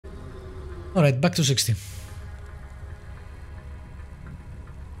Alright, back to 60.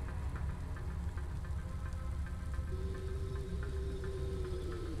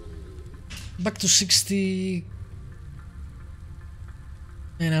 Back to 60.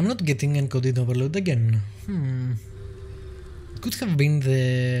 And I'm not getting encoded overload again. It could have been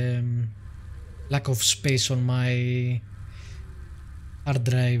the lack of space on my hard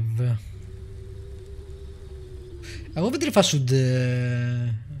drive. I wonder if I should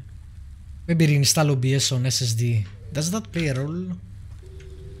maybe reinstall OBS on SSD. Does that play a role?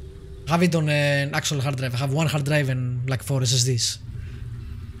 Have it on an actual hard drive. I have one hard drive and like 4 SSDs.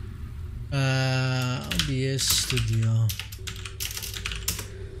 OBS Studio.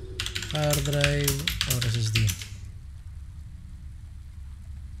 Hard drive or SSD.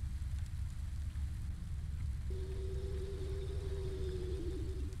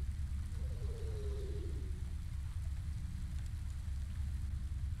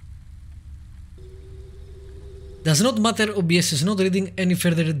 Does not matter, OBS is not reading any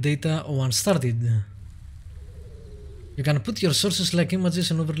further data once started. You can put your sources like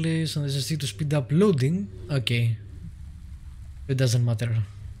images and overlays on the SSD to speed up loading. Okay. It doesn't matter.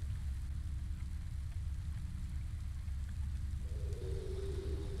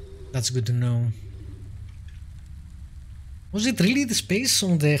 That's good to know. Was it really the space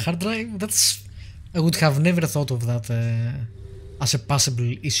on the hard drive? That's... I would have never thought of that as a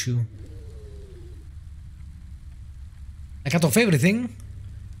possible issue. I cut off everything.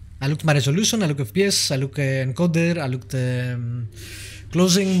 I looked my resolution, I looked FPS, I looked encoder, I looked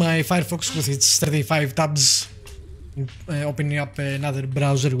closing my Firefox with its 35 tabs, opening up another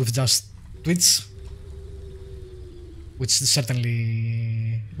browser with just tweets, which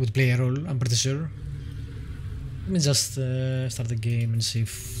certainly would play a role, I'm pretty sure. Let me just start the game and see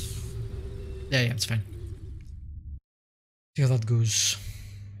if... Yeah, it's fine. See how that goes.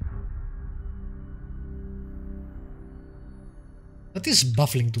 That is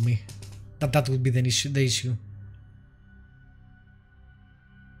baffling to me. That would be the issue.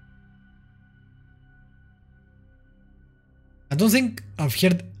 I don't think I've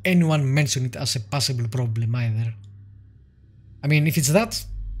heard anyone mention it as a possible problem either. I mean, if it's that,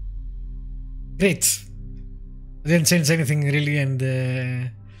 great. I didn't change anything really and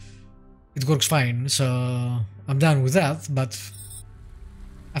it works fine, so I'm done with that, but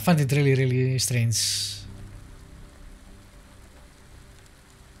I find it really, really strange.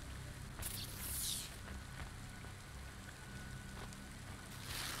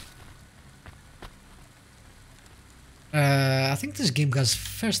 I think this game has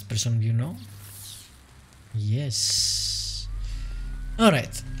first person view, no? Yes.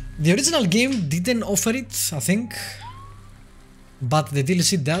 Alright. The original game didn't offer it, I think. But the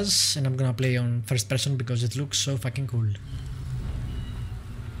DLC does, and I'm gonna play on first person because it looks so fucking cool.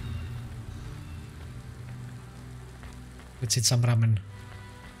 Let's eat some ramen.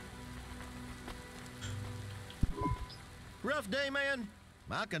 Rough day, man.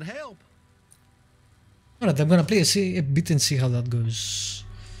 I can help. Alright, I'm gonna play a bit and see how that goes.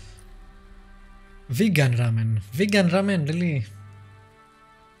 Vegan ramen. Vegan ramen, really?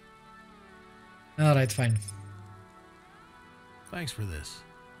 Alright, fine. Thanks for this.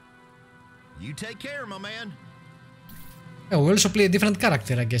 You take care, my man. Oh, we also play a different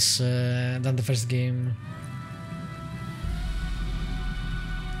character, I guess, than the first game.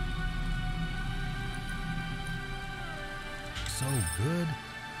 So good.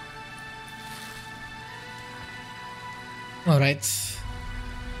 Alright. So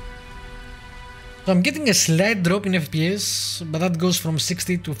I'm getting a slight drop in FPS, but that goes from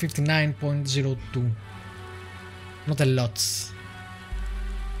 60 to 59.02. Not a lot.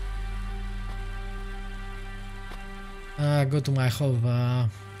 Go to my Hova.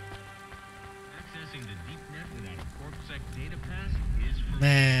 Accessing the deep net without a CorpSec data pass is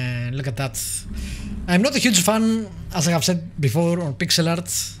Man, look at that. I'm not a huge fan, as I have said before, on pixel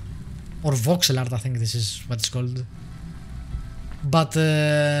art. Or voxel art, I think this is what it's called. But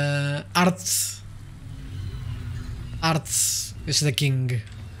art is the king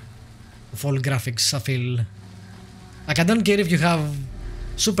of all graphics, I feel. Like, I don't care if you have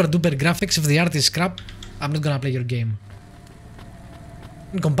super duper graphics, if the art is crap, I'm not gonna play your game.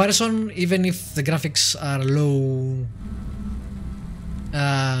 In comparison, even if the graphics are low,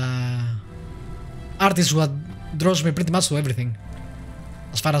 art is what draws me pretty much to everything,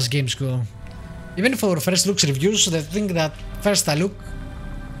 as far as games go. Even for first looks reviews, they think that first I look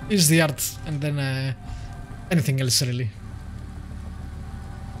is the art, and then anything else really.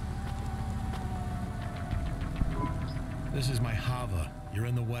 This is my Hava. You're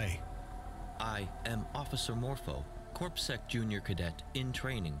in the way. I am Officer Morpho, CorpSec Junior Cadet in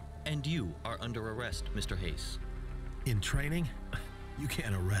training, and you are under arrest, Mr. Hayse. In training? You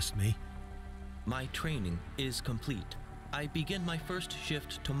can't arrest me. My training is complete. I begin my first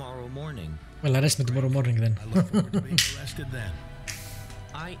shift tomorrow morning. Well, arrest me tomorrow morning then. I look forward to being arrested then.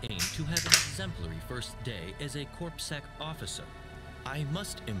 I aim to have an exemplary first day as a CorpSec officer. I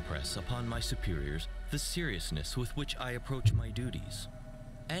must impress upon my superiors the seriousness with which I approach my duties,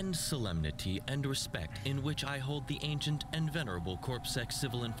 and solemnity and respect in which I hold the ancient and venerable CorpSec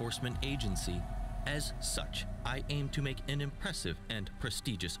Civil Enforcement Agency. As such, I aim to make an impressive and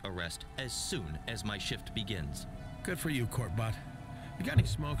prestigious arrest as soon as my shift begins. Good for you, Corpbot. You got any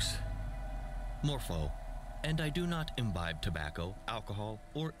smokes? Morpho, and I do not imbibe tobacco, alcohol,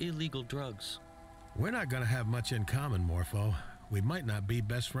 or illegal drugs. We're not gonna have much in common, Morpho. We might not be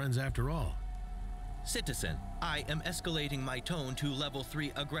best friends after all. Citizen, I am escalating my tone to level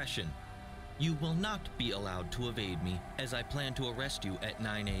 3 aggression. You will not be allowed to evade me, as I plan to arrest you at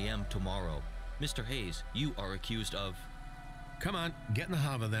 9 a.m. tomorrow. Mr. Hayse, you are accused of... Come on, get in the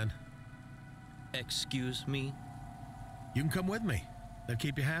Hava then. Excuse me? You can come with me. That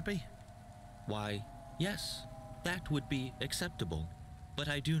keep you happy? Why, yes, that would be acceptable. But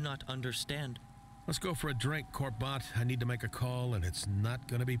I do not understand. Let's go for a drink, Corpbot. I need to make a call, and it's not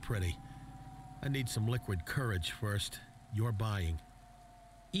gonna be pretty. I need some liquid courage first. You're buying.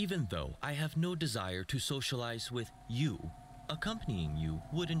 Even though I have no desire to socialize with you, accompanying you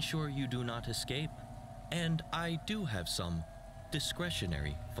would ensure you do not escape. And I do have some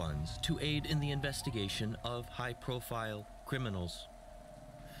discretionary funds to aid in the investigation of high-profile criminals.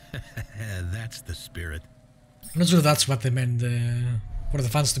 That's the spirit. I'm not sure that's what they meant for the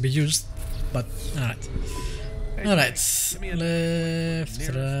funds to be used, but alright. Alright, left,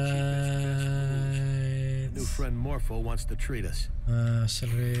 right. New friend Morpho wants to treat us.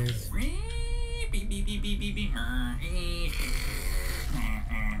 Salary.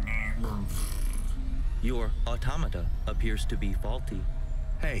 Your automata appears to be faulty.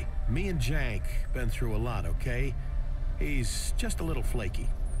 Hey, me and Jank been through a lot, okay? He's just a little flaky.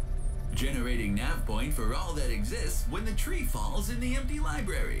 Generating nav point for all that exists when the tree falls in the empty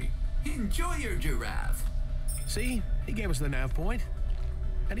library. Enjoy your giraffe. See? He gave us the nav point.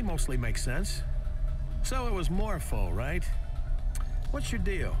 And he mostly makes sense. So it was Morpho, right? What's your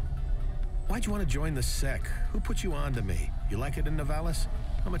deal? Why'd you want to join the Sec? Who put you on to me? You like it in Nivalis?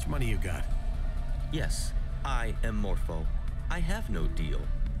 How much money you got? Yes, I am Morpho. I have no deal.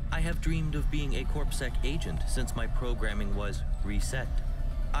 I have dreamed of being a CorpSec agent since my programming was reset.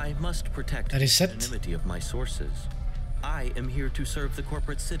 I must protect the anonymity of my sources. I am here to serve the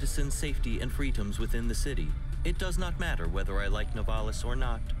corporate citizens' safety and freedoms within the city. It does not matter whether I like Nivalis or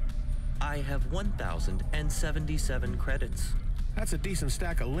not. I have 1,077 credits. That's a decent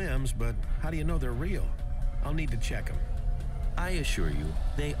stack of limbs, but how do you know they're real? I'll need to check them. I assure you,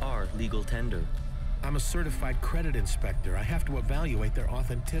 they are legal tender. I'm a certified credit inspector. I have to evaluate their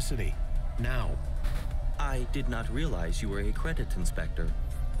authenticity. Now. I did not realize you were a credit inspector.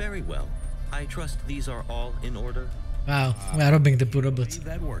 Very well. I trust these are all in order. Wow, we are robbing the poor robots.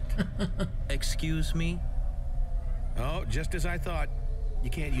 That worked. Excuse me? Oh, just as I thought. You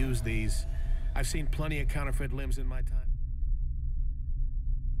can't use these. I've seen plenty of counterfeit limbs in my time.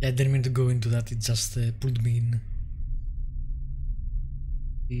 Yeah, I didn't mean to go into that, it just pulled me in.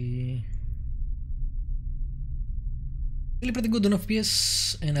 Really pretty good on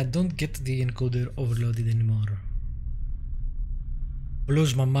FPS, and I don't get the encoder overloaded anymore.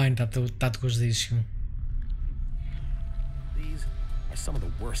 Blows my mind that that was the issue. These are some of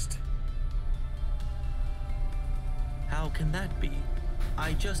the worst. How can that be?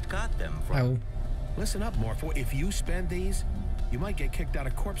 I just got them from... Ow. Listen up, Morpho. If you spend these, you might get kicked out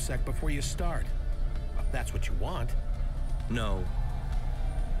of CorpSec before you start. That's what you want. No.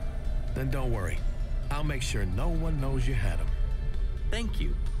 Then don't worry. I'll make sure no one knows you had them. Thank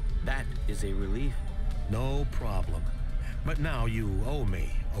you. That is a relief. No problem. But now you owe me,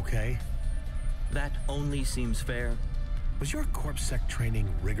 okay? That only seems fair. Was your CorpSec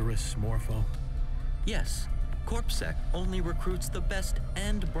training rigorous, Morpho? Yes. CorpSec only recruits the best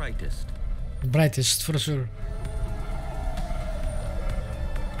and brightest. Brightest, for sure.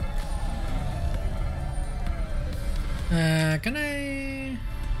 Can I...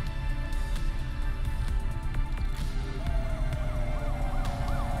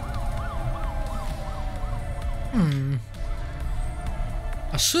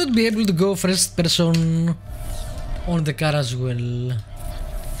 I should be able to go first person on the car as well.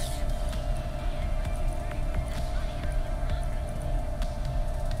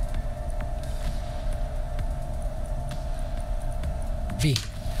 V.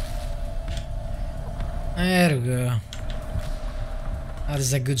 There we go. this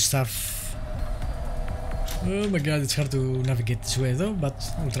is the good stuff. Oh my god, it's hard to navigate this way though, but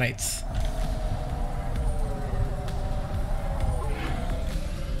we'll try it.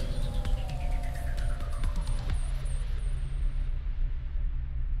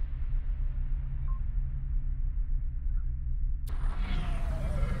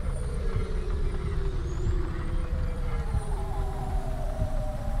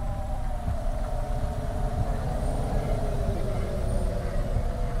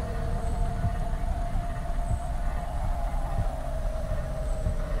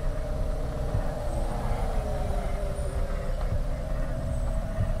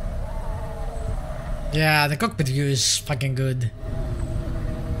 Yeah, the cockpit view is fucking good.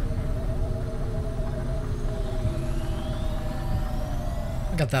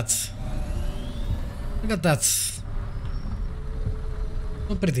 Look at that. Look at that. So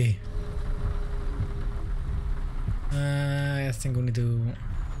pretty. I think we need to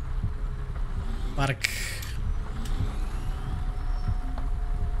park.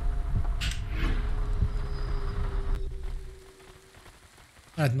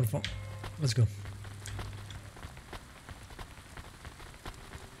 Alright, move on. Let's go.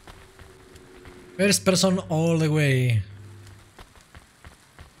 First person all the way.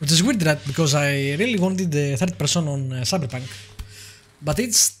 Which is weird that because I really wanted the third person on Cyberpunk. But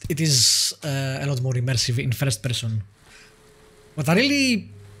it is a lot more immersive in first person. What I really...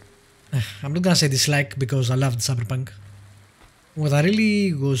 I'm not gonna say dislike because I loved Cyberpunk. What I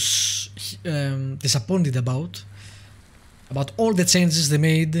really was disappointed about all the changes they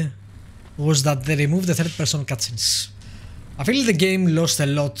made was that they removed the third person cutscenes. I feel the game lost a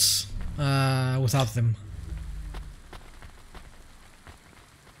lot without them.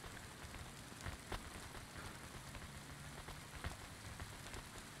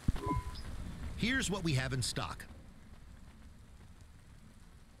 Here's what we have in stock.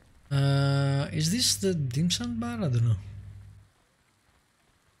 Is this the dim sum bar? I don't know.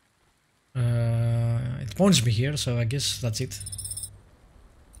 It points me here, so I guess that's it.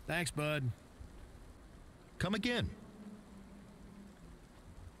 Thanks, bud. Come again.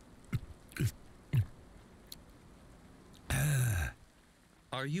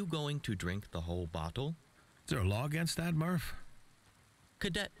 Are you going to drink the whole bottle? Is there a law against that, Murph?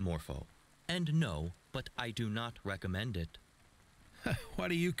 Cadet Morpho. And no, but I do not recommend it. Why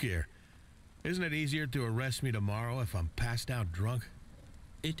do you care? Isn't it easier to arrest me tomorrow if I'm passed out drunk?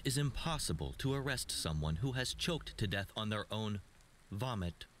 It is impossible to arrest someone who has choked to death on their own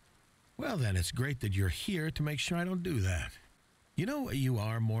vomit. Well, then it's great that you're here to make sure I don't do that. You know what you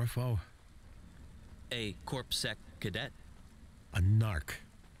are, Morpho? A CorpSec cadet. A narc.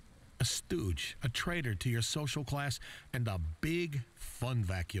 A stooge. A traitor to your social class. And a big fun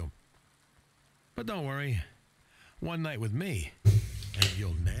vacuum. But don't worry. One night with me, and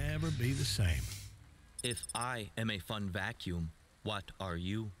you'll never be the same. If I am a fun vacuum, what are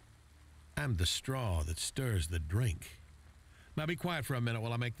you? I'm the straw that stirs the drink. Now be quiet for a minute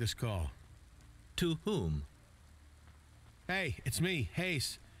while I make this call. To whom? Hey, it's me,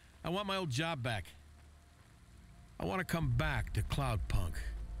 Hayse. I want my old job back. I want to come back to Cloudpunk.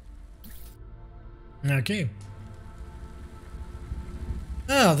 Okay.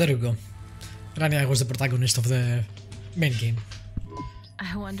 Oh, there you go. Rania was the protagonist of the main game.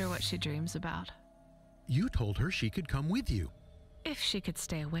 I wonder what she dreams about. You told her she could come with you. If she could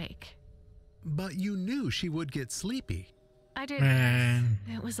stay awake. But you knew she would get sleepy. I did. Man,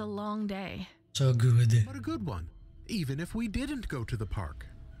 It was a long day. so good. But a good one, even if we didn't go to the park.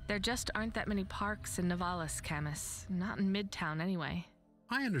 There just aren't that many parks in Nivalis, Camus. Not in Midtown, anyway.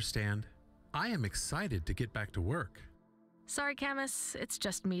 I understand. I am excited to get back to work. Sorry, Camus. It's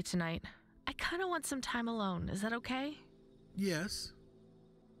just me tonight. I kind of want some time alone. Is that okay? Yes.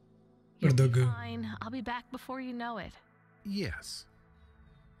 You'll be Doggo. fine. I'll be back before you know it. Yes.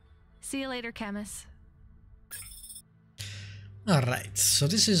 See you later, Camus. Alright, so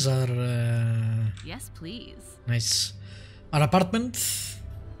this is our Yes, please. nice our apartment.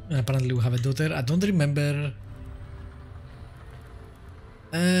 Apparently we have a daughter. I don't remember.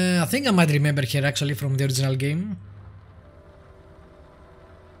 I think I might remember her actually from the original game.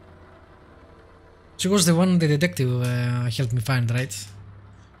 She was the one the detective helped me find, right?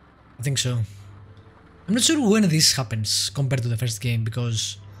 I think so. I'm not sure when this happens compared to the first game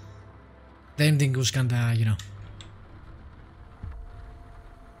because the ending was kinda, you know,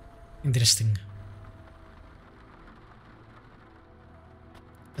 interesting.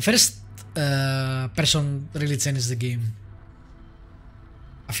 The first person really changes the game,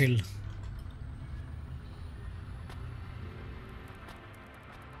 I feel.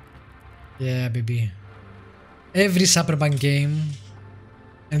 Yeah, baby. Every Cyberpunk game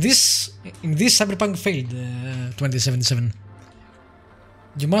And in this Cyberpunk failed 2077.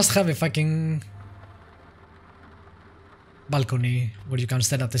 You must have a fucking balcony where you can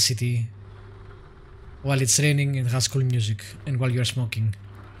stand at the city while it's raining and has cool music and while you're smoking.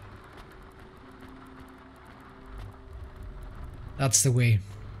 That's the way.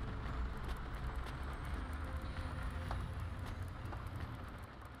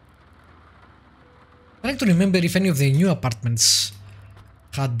 I like to remember if any of the new apartments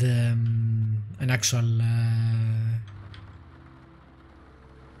had an actual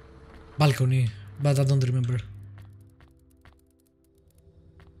balcony, but I don't remember.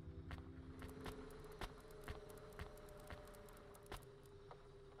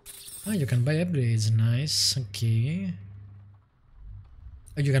 Oh, you can buy upgrades, nice, okay.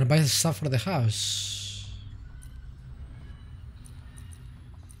 Oh, you can buy stuff for the house.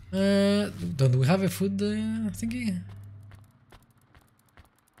 Don't we have a food thingy?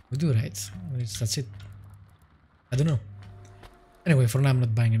 We do, right? That's it. I don't know. Anyway, for now I'm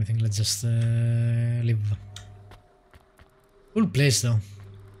not buying anything, let's just leave. Cool place though.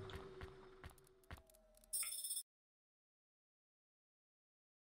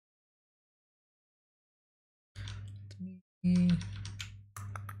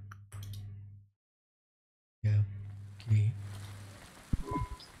 Yeah, okay.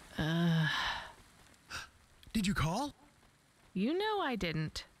 Did you call? You know I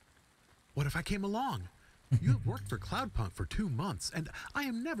didn't. What if I came along? You have worked for Cloudpunk for 2 months, and I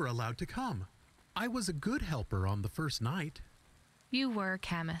am never allowed to come. I was a good helper on the first night. You were,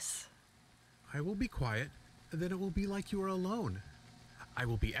 Camus. I will be quiet, then it will be like you are alone. I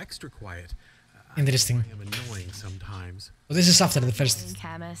will be extra quiet. Interesting. I am annoying sometimes. Well, this is after the first,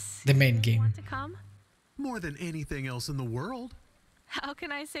 Camus. the main You game. want to come? More than anything else in the world. How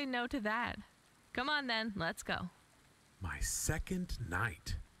can I say no to that? Come on then, let's go. My second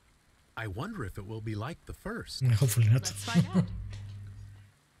night. I wonder if it will be like the first. Hopefully not. Let's find out.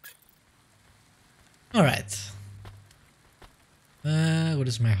 Alright. What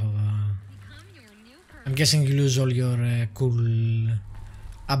is my I'm guessing you lose all your cool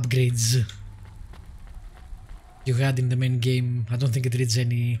upgrades you had in the main game. I don't think it reads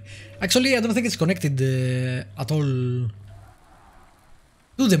any... Actually, I don't think it's connected at all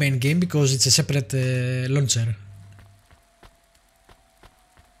to the main game because it's a separate launcher.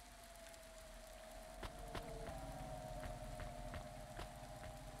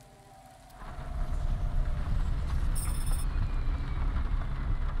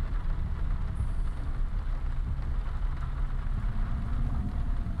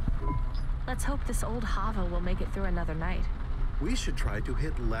 Let's hope this old hovel will make it through another night. We should try to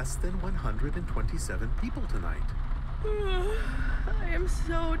hit less than 127 people tonight. I am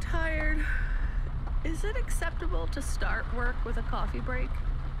so tired. Is it acceptable to start work with a coffee break?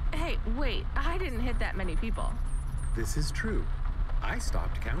 Hey, wait, I didn't hit that many people. This is true. I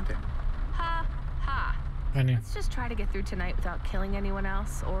stopped counting. Ha, ha. Funny. Let's just try to get through tonight without killing anyone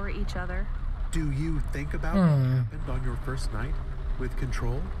else or each other. Do you think about what happened on your first night with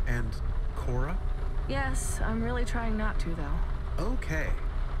Control and CORA? Yes, I'm really trying not to, though. Okay.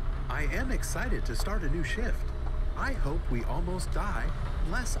 I am excited to start a new shift. I hope we almost die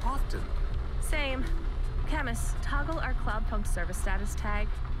less often. Same. Camus, toggle our Cloudpunk service status tag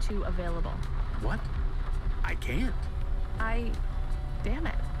to available. What? I can't. Damn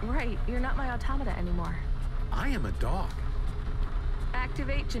it. Right, you're not my automata anymore. I am a dog.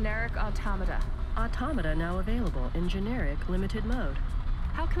 Activate generic automata. Automata now available in generic limited mode.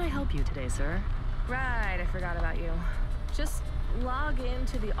 How can I help you today, sir? Right, I forgot about you. Just log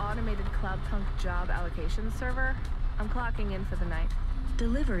into the automated Cloudpunk job allocation server. I'm clocking in for the night.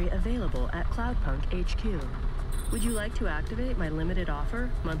 Delivery available at Cloudpunk HQ. Would you like to activate my limited offer,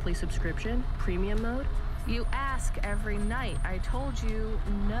 monthly subscription, premium mode? You ask every night. I told you,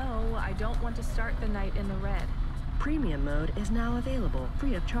 no, I don't want to start the night in the red. Premium mode is now available,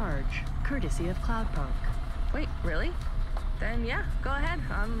 free of charge, courtesy of Cloudpunk. Wait, really? Then yeah, go ahead,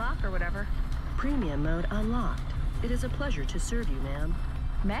 unlock or whatever. Premium mode unlocked. It is a pleasure to serve you, ma'am.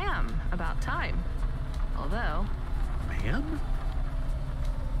 Ma'am, about time. Although... Ma'am?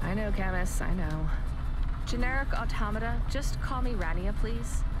 I know, Camus, I know. Generic automata, just call me Rania,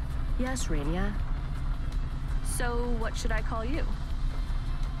 please. Yes, Rania. So, what should I call you?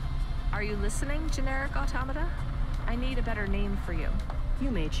 Are you listening, generic automata? I need a better name for you.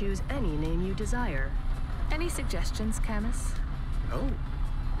 You may choose any name you desire. Any suggestions, Camus? Oh,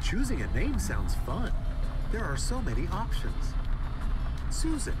 choosing a name sounds fun. There are so many options.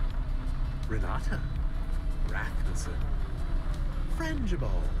 Susan, Renata, Rasmussen,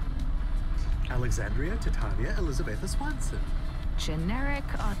 Frangible, Alexandria Titania Elizabetha Swanson, Generic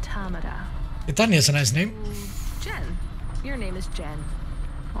automata. Titania's a nice name. Jen. Your name is Jen.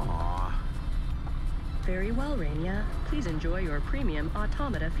 Aww. Very well, Rania. Please enjoy your premium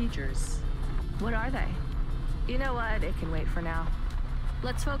automata features. What are they? You know what? It can wait for now.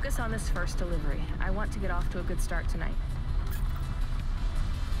 Let's focus on this first delivery. I want to get off to a good start tonight.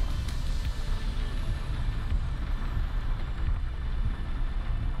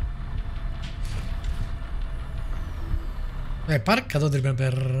 Park? I don't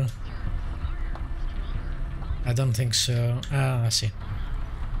remember. I don't think so. Ah, I see.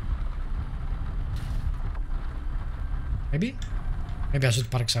 Maybe? Maybe I should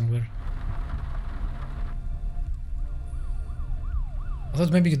park somewhere. I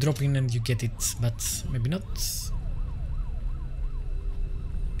thought maybe you drop in and you get it, but maybe not.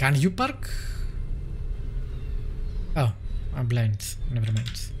 Can you park? Oh, I'm blind. Never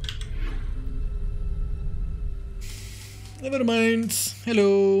mind. Never mind.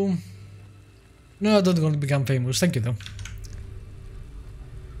 Hello. No, I don't want to become famous. Thank you though.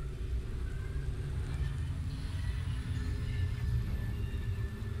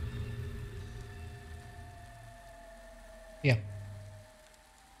 Yeah.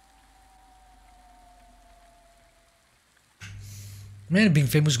 Man, being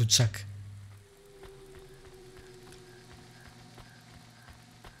famous would suck.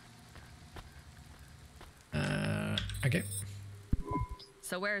 Okay.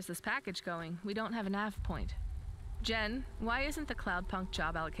 So where is this package going? We don't have a nav point. Jen, why isn't the Cloudpunk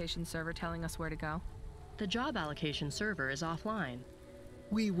job allocation server telling us where to go? The job allocation server is offline.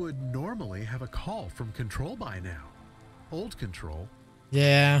 We would normally have a call from control by now. Old control.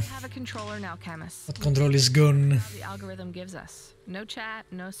 Yeah. We have a controller now, Camus. That control is gone. How the algorithm gives us. No chat,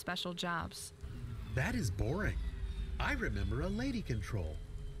 no special jobs. That is boring. I remember a lady control.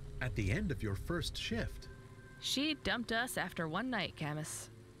 At the end of your first shift. She dumped us after one night,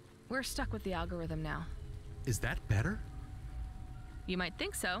 Camus. We're stuck with the algorithm now. Is that better? You might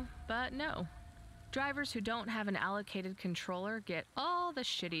think so, but no. Drivers who don't have an allocated controller get all the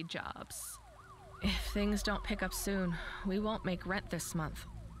shitty jobs. If things don't pick up soon, we won't make rent this month.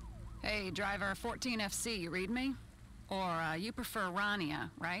 Hey, driver 14FC, you read me? Or you prefer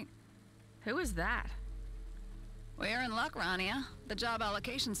Rania, right? Who is that? Well, you're in luck, Rania. The job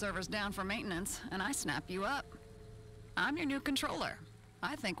allocation server's down for maintenance, and I snap you up. I'm your new controller.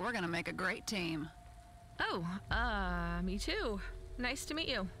 I think we're gonna make a great team. Oh, me too. Nice to meet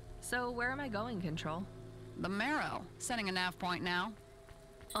you. So where am I going, Control? The Marrow. Setting a nav point now.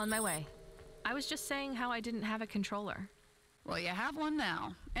 On my way. I was just saying how I didn't have a controller. Well, you have one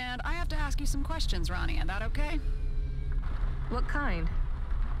now. And I have to ask you some questions, Rania. That okay? What kind?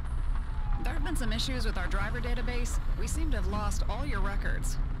 There have been some issues with our driver database. We seem to have lost all your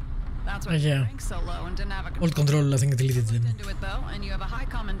records. That's why Yeah. you rank so low and didn't have a Old control, I think, deleted them. into it though, and you have a high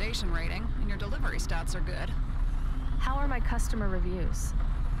commendation rating, and your delivery stats are good. How are my customer reviews?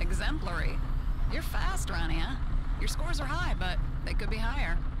 Exemplary. You're fast, Rania. Your scores are high, but they could be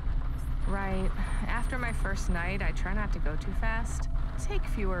higher. Right. After my first night, I try not to go too fast. Take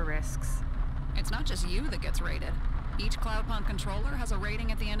fewer risks. It's not just you that gets rated. Each Cloudpunk controller has a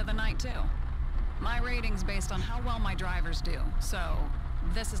rating at the end of the night, too. My rating's based on how well my drivers do, so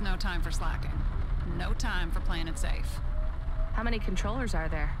this is no time for slacking. No time for playing it safe. How many controllers are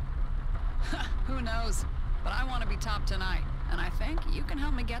there? Who knows? But I want to be top tonight, and I think you can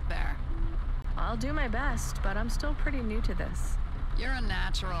help me get there. I'll do my best, but I'm still pretty new to this. You're a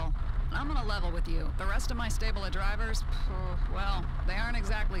natural. I'm gonna level with you. The rest of my stable of drivers, well, they aren't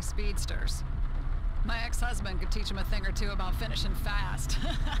exactly speedsters. My ex-husband could teach him a thing or two about finishing fast.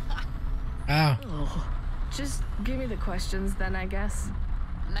 Ah. Oh. Just give me the questions then, I guess.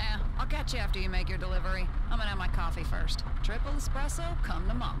 Nah, I'll catch you after you make your delivery. I'm gonna have my coffee first. Triple espresso, come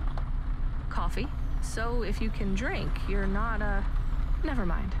to mama. Coffee? So if you can drink, you're not never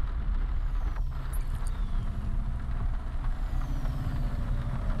mind.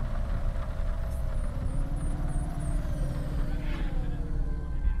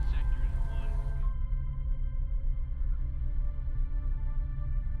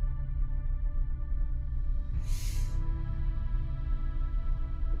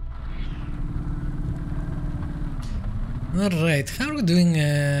 Alright, how are we doing?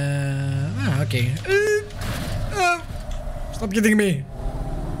 Okay. Stop hitting me.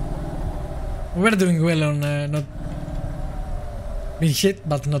 We're doing well on not being hit,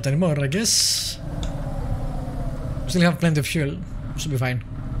 but not anymore, I guess. We still have plenty of fuel. Should be fine.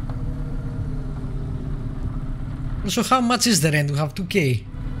 Also, how much is the rent? We have 2k.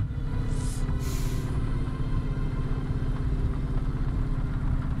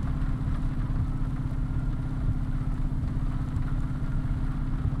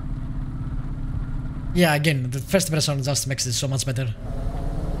 Yeah, again, the first person just makes it so much better.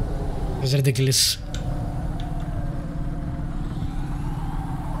 It's ridiculous.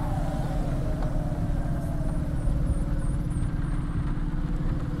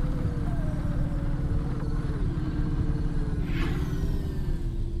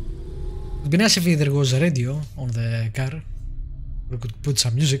 It'd be nice if there was a radio on the car. We could put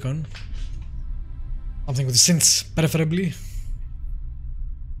some music on. Something with synths, preferably.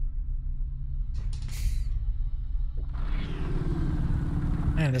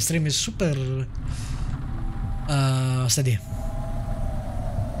 And the stream is super steady.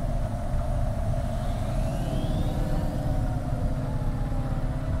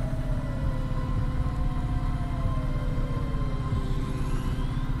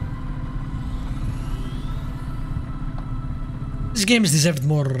 This game has deserved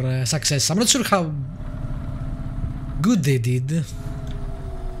more success. I'm not sure how good they did,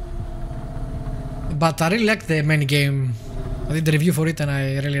 but I really liked the main game. I did the review for it and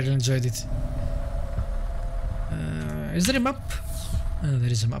I really enjoyed it. Is there a map? Oh,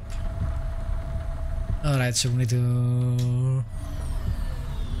 there is a map. Alright, so we need to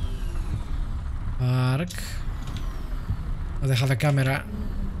park. Oh, they have a camera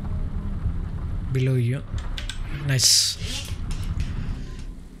below you. Nice.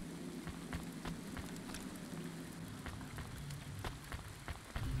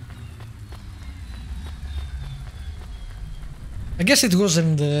 I guess it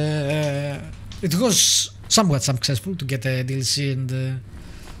wasn't. It was somewhat successful to get a DLC, and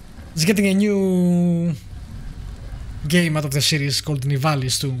it's getting a new game out of the series called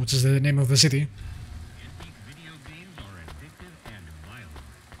Nivalis too, which is the name of the city. Antique video games are addictive and violent.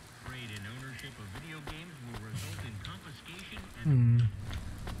 Trade in ownership of video games will result in confiscation and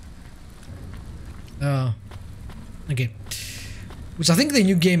Okay. Which I think the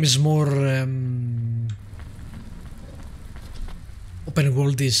new game is more open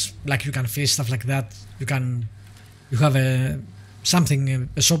world, is like you can fish, stuff like that. You have a shop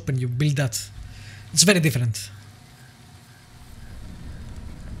and you build that. It's very different.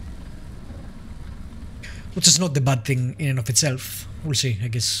 Which is not the bad thing in and of itself. We'll see, I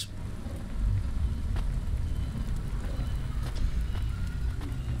guess.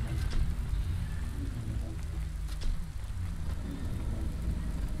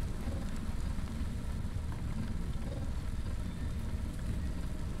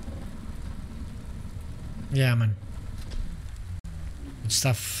 Yeah, man. Good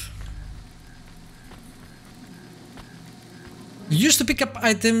stuff. You used to pick up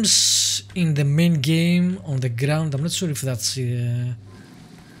items in the main game on the ground. I'm not sure if that's I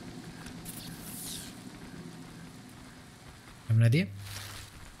have no idea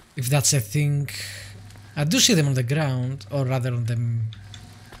if that's a thing. I do see them on the ground, or rather on the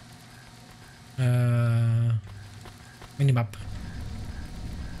minimap.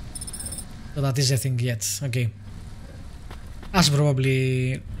 So that is a thing yet. Okay. I should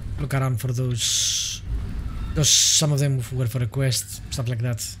probably look around for those. Because some of them were for a quest, stuff like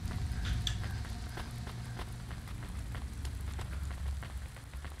that.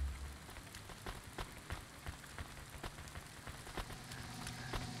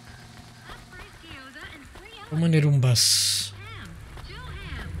 How many Roombas?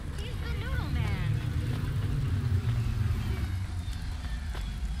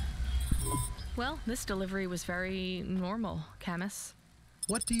 Well, this delivery was very normal, Camus.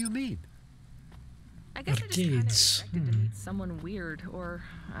 What do you mean? I guess I just kind of expected to meet someone weird, or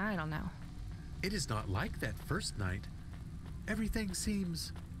I don't know. It is not like that first night. Everything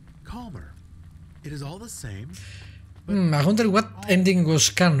seems calmer. It is all the same. I wonder what ending was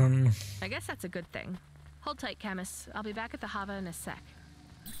canon. I guess that's a good thing. Hold tight, Camus. I'll be back at the Hava in a sec.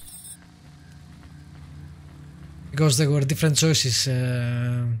 Because there were different choices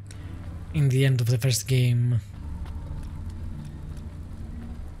in the end of the first game.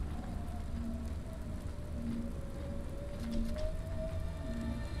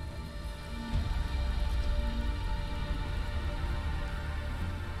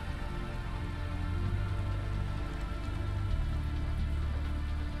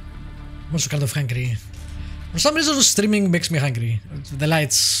 I'm also kind of hungry. For some reason, streaming makes me hungry. The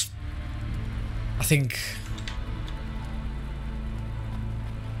lights, I think.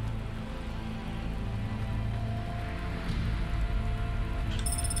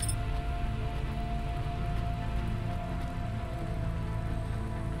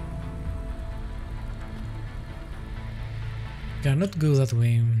 Cannot go that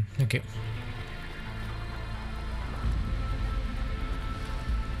way. Okay.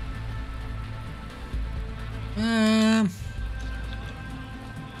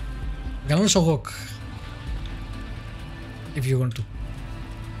 Can also walk. if you want to.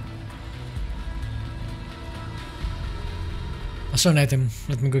 I saw an item,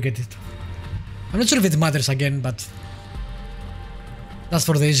 let me go get it. I'm not sure if it matters again, but that's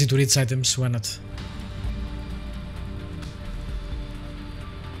for the easy to reach items, why not?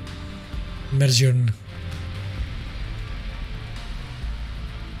 Immersion.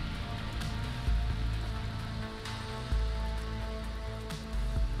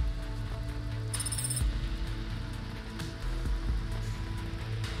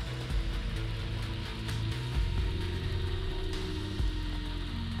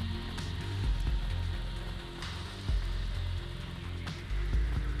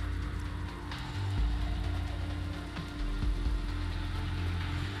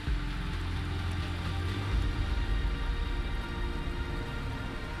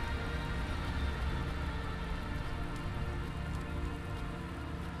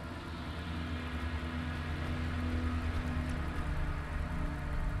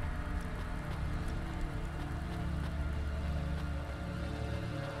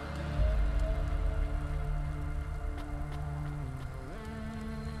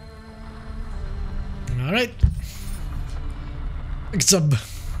 Alright. Good job.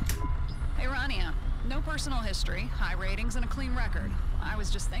 Hey, Rania. No personal history, high ratings, and a clean record. I was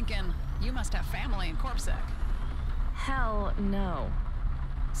just thinking, you must have family in CorpSec. Hell no.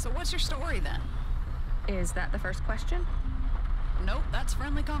 So what's your story then? Is that the first question? Nope, that's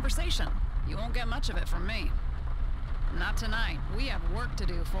friendly conversation. You won't get much of it from me. Not tonight. We have work to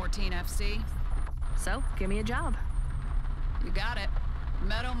do, 14FC. So, give me a job. You got it.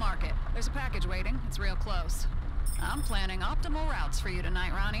 Meadow Market. There's a package waiting. It's real close. I'm planning optimal routes for you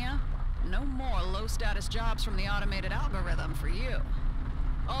tonight, Rania. No more low-status jobs from the automated algorithm for you.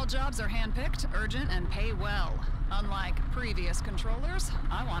 All jobs are hand-picked, urgent, and pay well. Unlike previous controllers,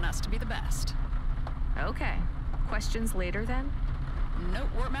 I want us to be the best. Okay. Questions later then? Nope,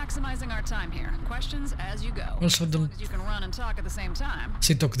 we're maximizing our time here. Questions as you go. Also, as long don't as you can run and talk at the same time.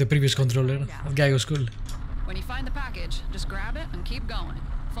 shit talk the previous controller. That guy was cool. When you find the package, just grab it and keep going.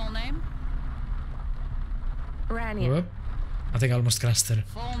 Full name? Rania. Whoop. I think I almost crashed her.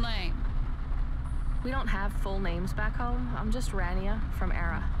 Full name. We don't have full names back home. I'm just Rania from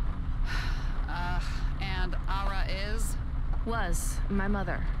Era. And Ara is? Was my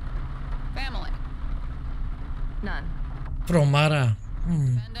mother. Family. None. From Mara.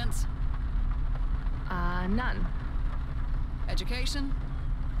 Dependents. None. Education.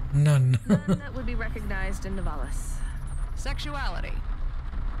 None. None that would be recognized in Nivalis. Sexuality.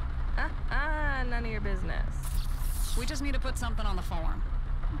 None of your business. We just need to put something on the form.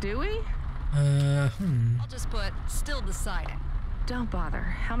 Do we? I'll just put still deciding. Don't bother.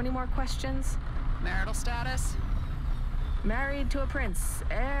 How many more questions? Marital status. Married to a prince,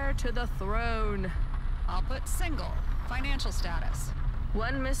 heir to the throne. I'll put single. Financial status.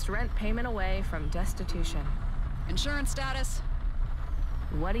 One missed rent payment away from destitution. Insurance status.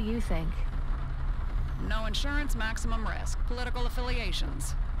 What do you think? No insurance, maximum risk. Political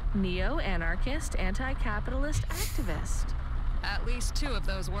affiliations. Neo-anarchist, anti-capitalist activist. At least 2 of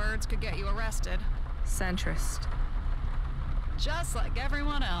those words could get you arrested. Centrist. Just like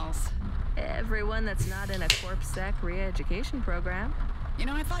everyone else. Everyone that's not in a CorpSec re-education program. You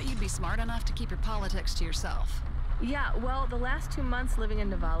know, I thought you'd be smart enough to keep your politics to yourself. Yeah, well, the last 2 months living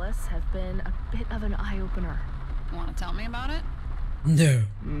in Nivalis have been a bit of an eye-opener. Want to tell me about it? No.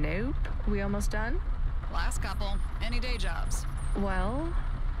 Nope. We almost done? Last couple. Any day jobs? Well...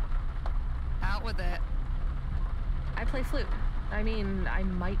 Out with it. I play flute. I mean, I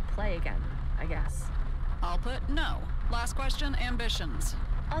might play again, I guess. I'll put no. Last question, ambitions.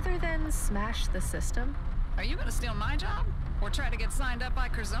 Other than smash the system? Are you gonna steal my job? Or try to get signed up by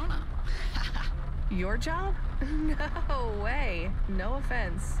Curzona? Your job? No way. No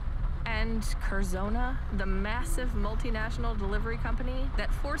offense. And Curzona, the massive multinational delivery company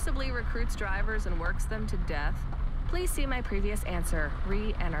that forcibly recruits drivers and works them to death. Please see my previous answer,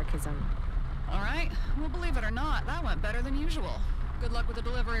 re-anarchism. All right. Well, believe it or not, that went better than usual. Good luck with the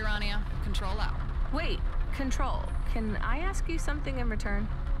delivery, Rania. Control out. Wait, Control. Can I ask you something in return?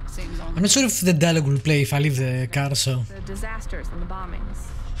 Seems only... I'm not sure if the dialogue will play if I leave the car, so... The disasters and the bombings.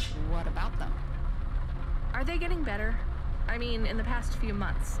 What about them? Are they getting better? I mean, in the past few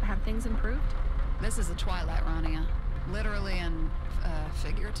months, have things improved? This is a twilight, Rania. Literally and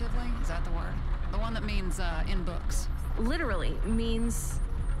figuratively, is that the word? The one that means in books. Literally means...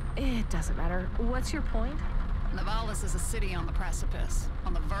 It doesn't matter. What's your point? Nivalis is a city on the precipice,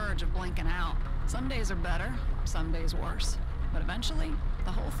 on the verge of blinking out. Some days are better, some days worse. But eventually,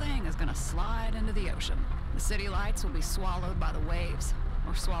 the whole thing is gonna slide into the ocean. The city lights will be swallowed by the waves,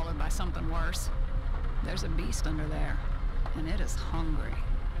 or swallowed by something worse. There's a beast under there. and it is hungry.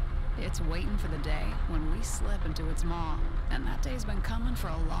 It's waiting for the day when we slip into its maw, and that day's been coming for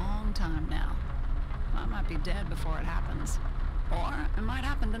a long time now. I might be dead before it happens, or it might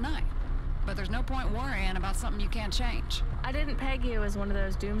happen tonight. But there's no point worrying about something you can't change. I didn't peg you as one of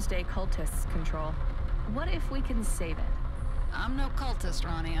those doomsday cultists, Control. What if we can save it? I'm no cultist,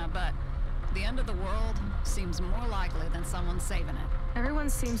 Rania, but the end of the world seems more likely than someone saving it. Everyone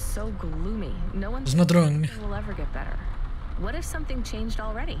seems so gloomy. No one It's not wrong. will ever get better. What if something changed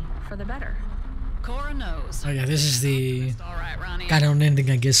already, for the better? CORA knows. Oh yeah, this is the All right, Rania. canon ending,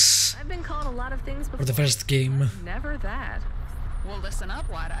 I guess, I've been called a lot of things before. for the first game. Never that. Well, listen up,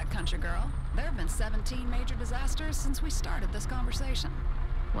 wide-eyed country girl. There have been 17 major disasters since we started this conversation.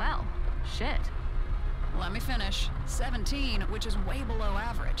 Well, shit. Let me finish. 17, which is way below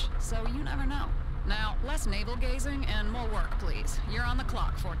average, so you never know. Now, less navel-gazing and more work, please. You're on the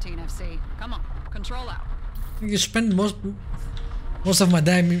clock, 14FC. Come on, control out. You spend most of my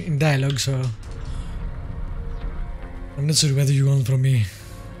time in dialogue, so I'm not sure what you want from me.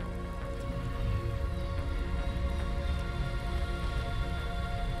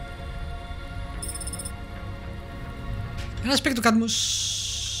 Can I speak to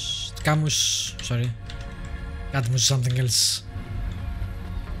Camus? Camus, sorry. Camus is something else.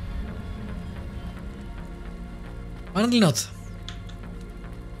 Apparently not.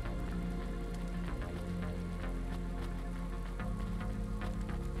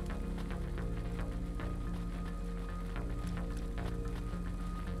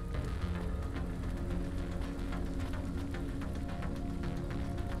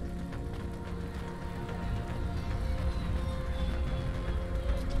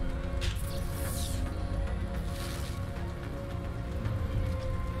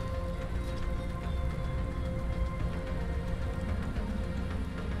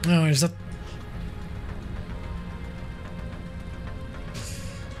 No, is that?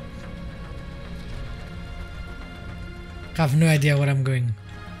 I have no idea where I'm going.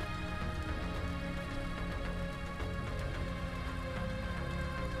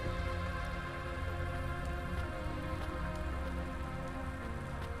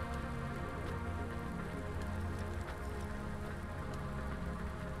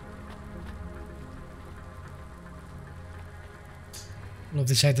 All of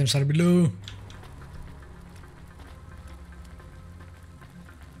these items are below.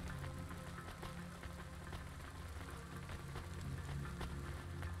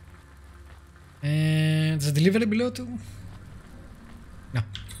 And is the delivery below too? No.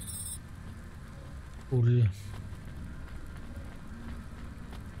 Cool.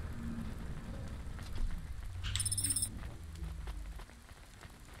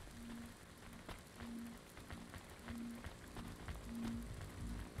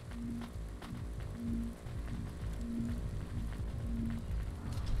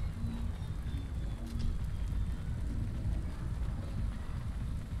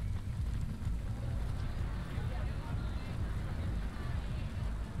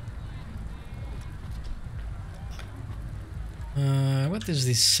 What is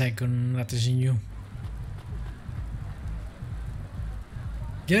this second that is new?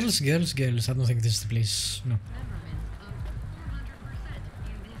 Girls. I don't think this is the place. No.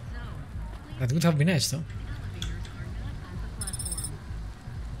 That would have been nice though.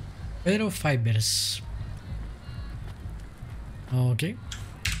 Pair of fibers. Okay.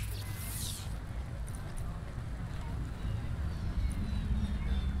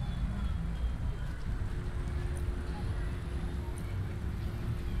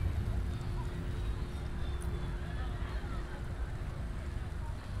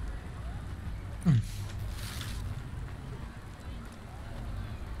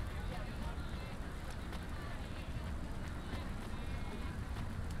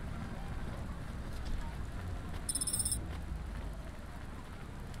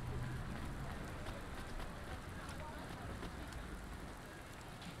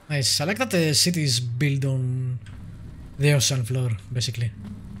 Nice. I like that the city is built on the ocean floor, basically.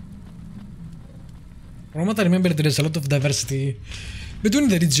 From what I remember, there is a lot of diversity between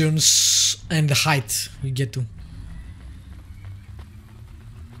the regions and the height you get to.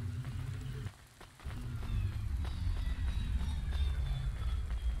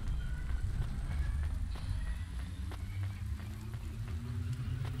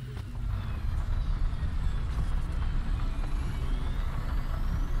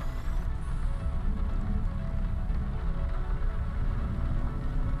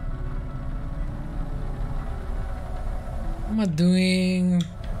 What am I doing?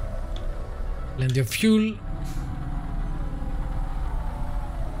 Plenty of fuel.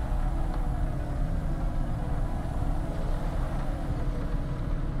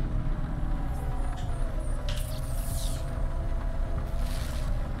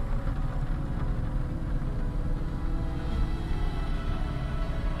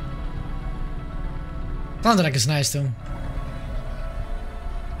 Soundtrack is nice too.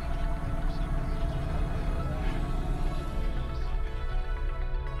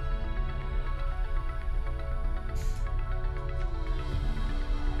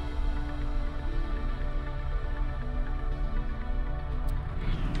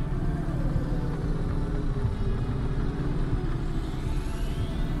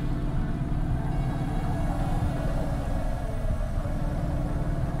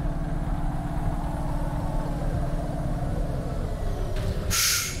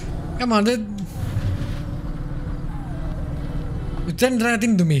 Come on, dude. You turned right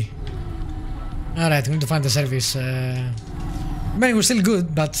into me. Alright, we need to find the service. I mean, we're still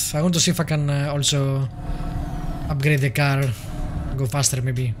good, but I want to see if I can also upgrade the car. Go faster,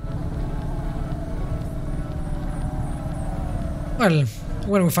 maybe. Well,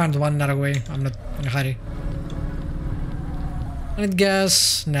 when we find one another way, I'm not in a hurry. I need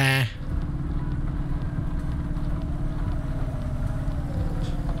gas. Nah.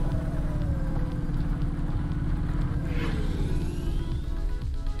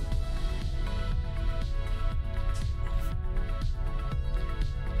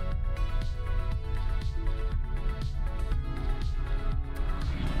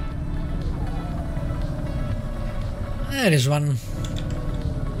 There is one.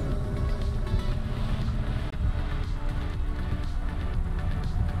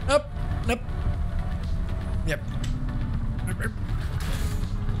 Up, nope. Yep.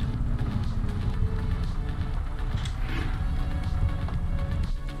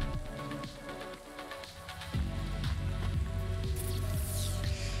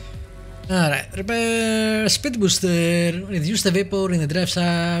 Alright, repair speed booster. Reduce the vapor in the drive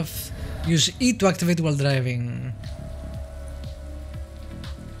shaft. Use E to activate while driving.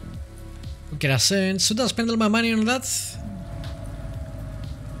 Okay, that sense. Should I spend all my money on that?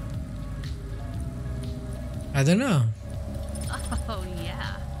 I don't know. Oh,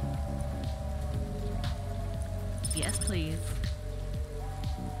 yeah. Yes, please.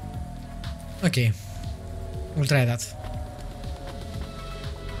 Okay. We'll try that.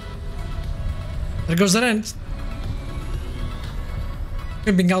 There goes the rent.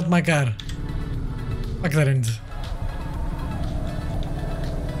 Pimping out my car. Fuck the rent.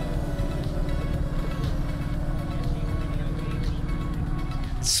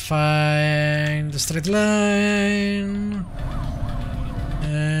 Let's find the straight line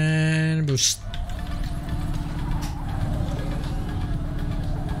and boost.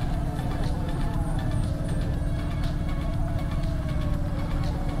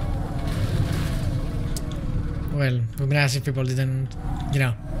 Well, it would be nice if people didn't, you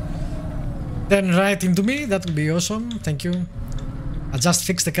know, turn right into me. That would be awesome. Thank you. I'll just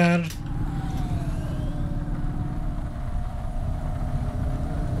fix the car.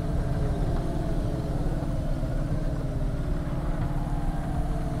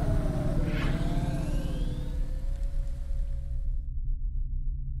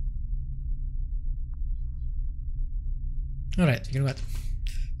 Alright, you know what?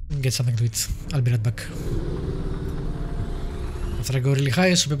 Let me get something to eat. I'll be right back. After I go really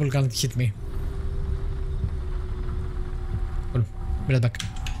high so people can't hit me. Cool. Be right back.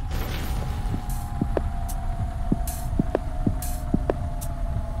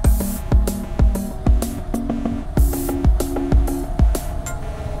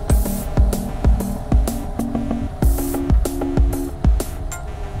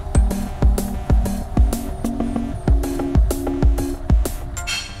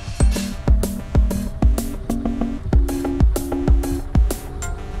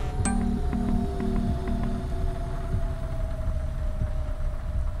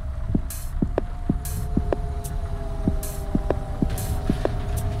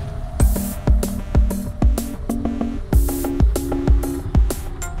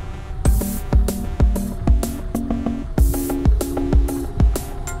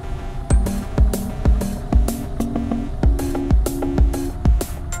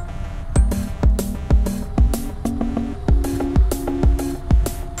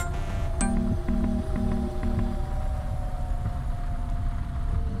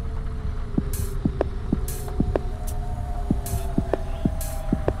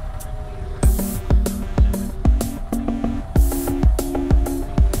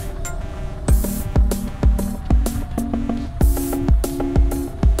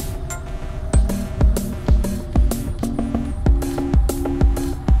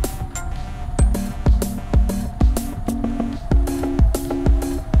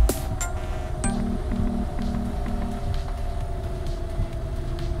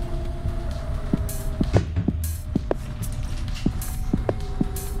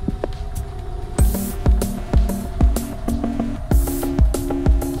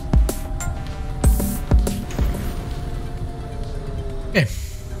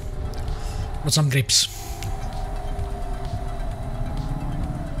 for some grapes.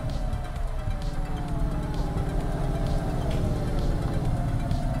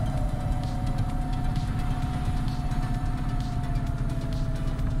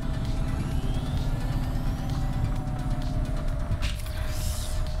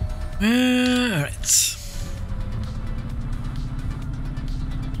 Alright.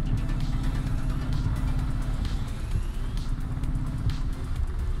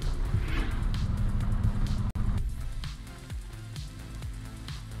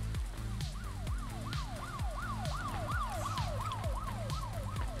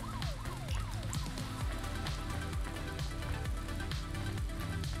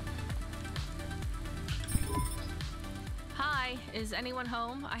 Is anyone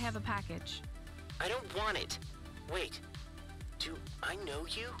home? I have a package. I don't want it. Wait, do I know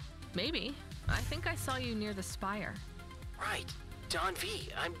you? Maybe. I think I saw you near the spire. Right. Don V,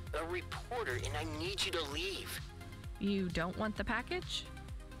 I'm a reporter and I need you to leave. You don't want the package?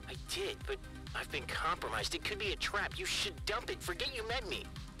 I did, but I've been compromised. It could be a trap. You should dump it. Forget you met me.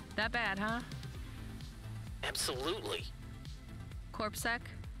 That bad, huh? Absolutely. CorpSec?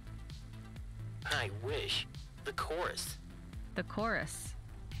 I wish. The chorus. The chorus.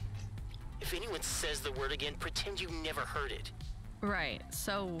 If anyone says the word again, pretend you never heard it. Right,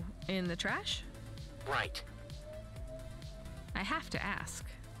 so in the trash? Right. I have to ask,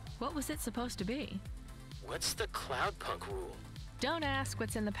 what was it supposed to be? What's the Cloudpunk rule? Don't ask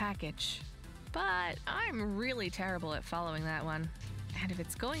what's in the package. But I'm really terrible at following that one. And if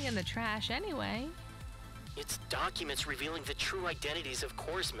it's going in the trash anyway... It's documents revealing the true identities of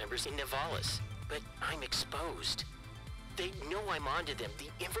chorus members in Nivalis. But I'm exposed. They know I'm onto them. The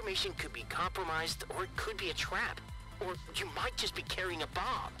information could be compromised, or it could be a trap. Or you might just be carrying a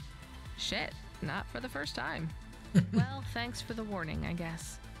bomb. Shit, not for the first time. Well, thanks for the warning, I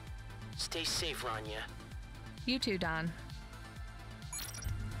guess. Stay safe, Rania. You too, Don.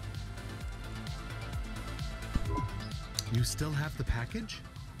 You still have the package?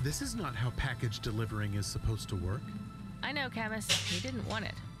 This is not how package delivering is supposed to work. I know, Camus. He didn't want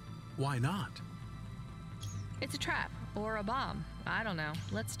it. Why not? It's a trap. Or a bomb. I don't know.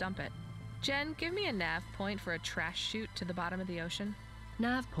 Let's dump it. Jen, give me a nav point for a trash chute to the bottom of the ocean.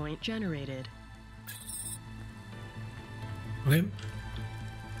 Nav point generated. Okay.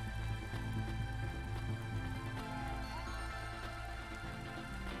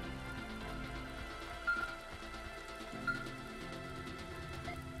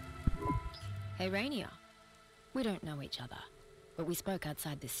 Hey, Rania. We don't know each other, but we spoke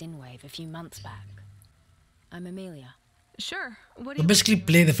outside the Synwave a few months back. I'm Amelia. Sure. What do So you basically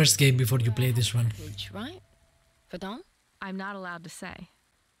play the first game before you play this one. Package, right? For Don? I'm not allowed to say.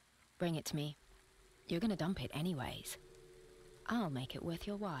 Bring it to me. You're gonna dump it anyways. I'll make it worth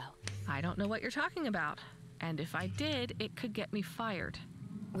your while. I don't know what you're talking about. And if I did, it could get me fired.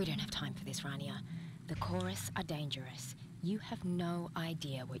 We don't have time for this, Rania. The chorus are dangerous. You have no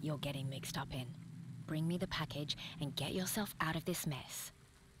idea what you're getting mixed up in. Bring me the package and get yourself out of this mess.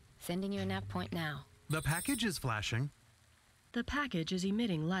 Sending you a nav point now. The package is flashing. The package is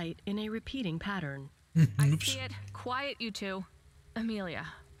emitting light in a repeating pattern. I see it. Quiet, you two. Amelia,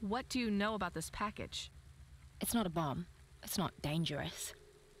 what do you know about this package? It's not a bomb. It's not dangerous.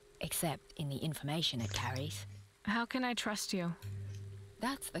 Except in the information it carries. How can I trust you?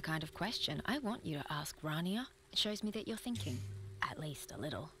 That's the kind of question I want you to ask, Rania. It shows me that you're thinking. At least a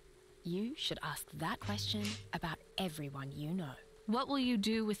little. You should ask that question about everyone you know. What will you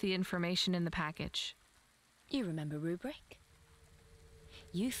do with the information in the package? You remember Rubric?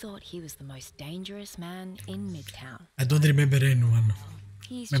 You thought he was the most dangerous man in Midtown. I don't remember anyone.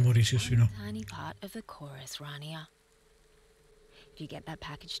 He's Memories, just you know. one tiny part of the chorus, Rania. If you get that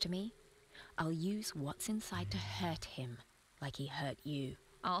package to me, I'll use what's inside to hurt him, like he hurt you.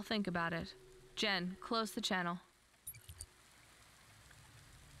 I'll think about it. Jen, close the channel.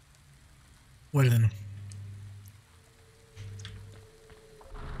 Well then.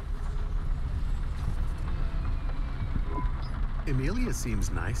 Amelia seems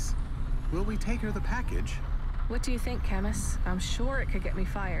nice. Will we take her the package? What do you think, Camus? I'm sure it could get me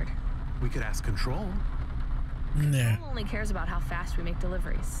fired. We could ask Control. Yeah. Control only cares about how fast we make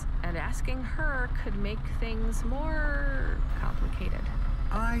deliveries, and asking her could make things more complicated.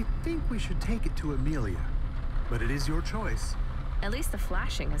 I think we should take it to Amelia, but it is your choice. At least the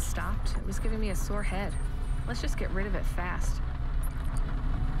flashing has stopped. It was giving me a sore head. Let's just get rid of it fast.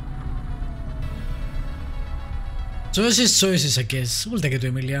 Choices, I guess. We'll take it to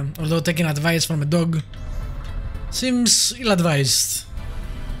Emilia. Although taking advice from a dog seems ill-advised.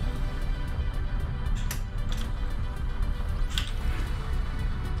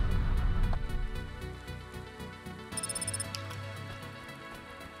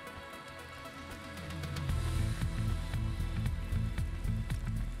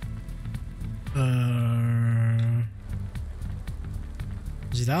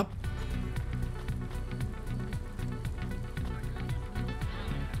 Is it up?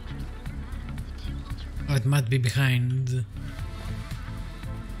 Oh, it might be behind.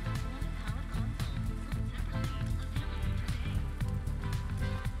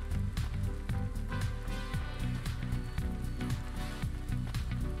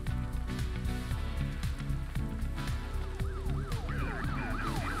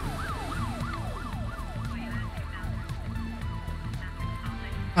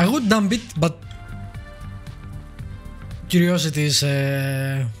 I would dump it, but curiosity is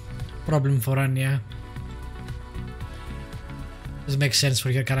a problem for Rania. This makes sense for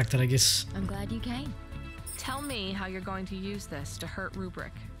your character, I guess. I'm glad you came. Tell me how you're going to use this to hurt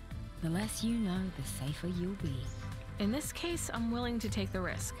Rubric. The less you know, the safer you'll be. In this case, I'm willing to take the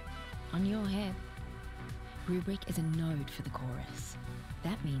risk. On your head. Rubric is a node for the chorus.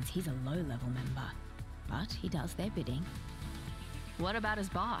 That means he's a low-level member, but he does their bidding. What about his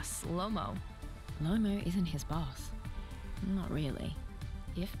boss, Lomo? Lomo isn't his boss. Not really.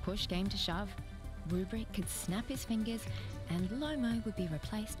 If push came to shove, Rubric could snap his fingers and Lomo would be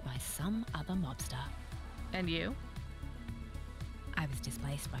replaced by some other mobster. And you? I was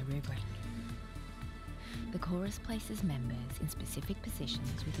displaced by Rubric. The chorus places members in specific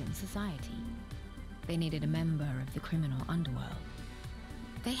positions within society. They needed a member of the criminal underworld.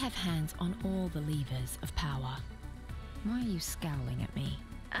 They have hands on all the levers of power. Why are you scowling at me?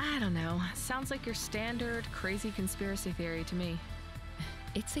 I don't know. Sounds like your standard crazy conspiracy theory to me.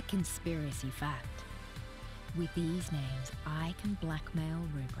 It's a conspiracy fact. With these names, I can blackmail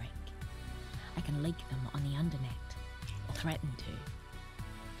Rubric. I can leak them on the undernet, or threaten to.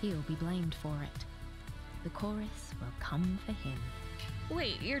 He'll be blamed for it. The chorus will come for him.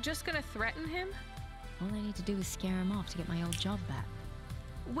 Wait, you're just gonna threaten him? All I need to do is scare him off to get my old job back.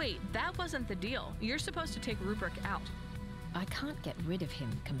 Wait, that wasn't the deal. You're supposed to take Rubric out. I can't get rid of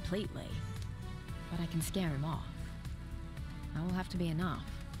him completely, but I can scare him off. That will have to be enough.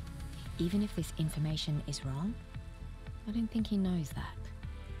 Even if this information is wrong, I don't think he knows that.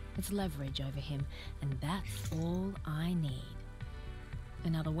 It's leverage over him, and that's all I need.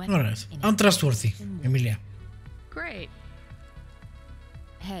 Another weapon. Alright, untrustworthy, Emilia. Great.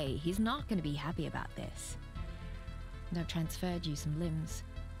 Hey, he's not going to be happy about this. And I've transferred you some limbs.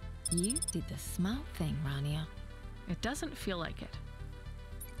 You did the smart thing, Rania. It doesn't feel like it.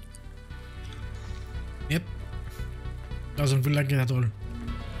 Yep. Doesn't feel like it at all.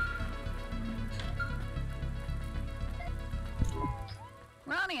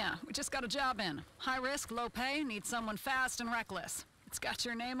 Rania, we just got a job in. High risk, low pay, need someone fast and reckless. It's got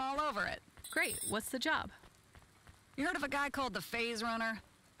your name all over it. Great, what's the job? You heard of a guy called the Phase Runner?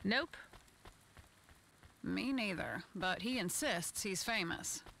 Nope. Me neither, but he insists he's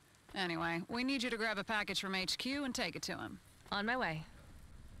famous. Anyway, we need you to grab a package from HQ and take it to him. On my way.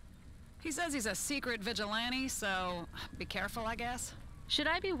 He says he's a secret vigilante, so be careful, I guess. Should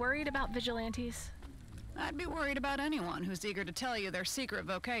I be worried about vigilantes? I'd be worried about anyone who's eager to tell you their secret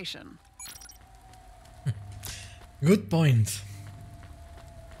vocation. Good point.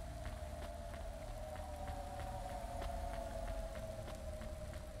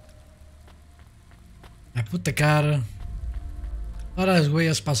 I put the car far as away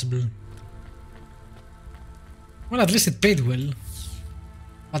as possible. Well, at least it paid well.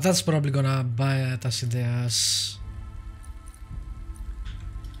 But that's probably gonna bite us in the ass.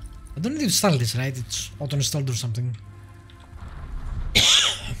 I don't need to install this, right? It's auto-installed or something.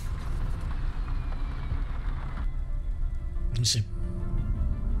 Let me see.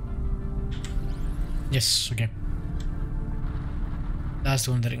 Yes, okay. Just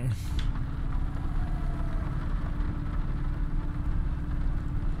wondering.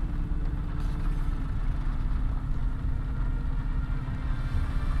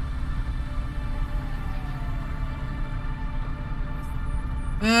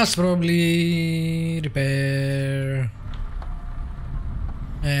 That's probably repair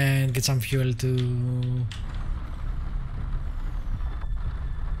and get some fuel to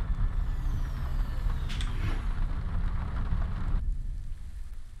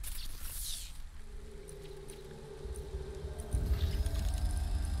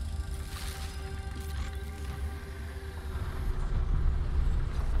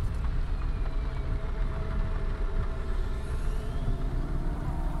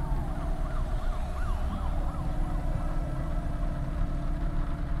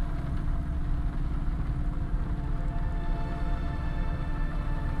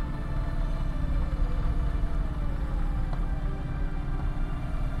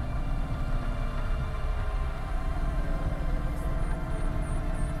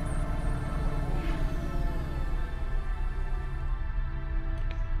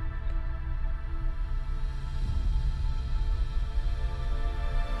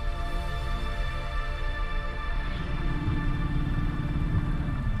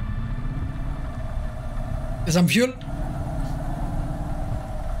some fuel.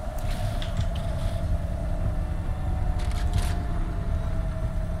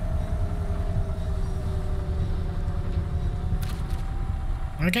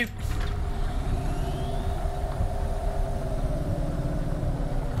 Okay.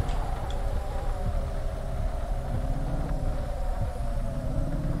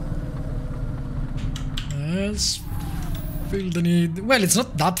 Let's feel the need. Well, it's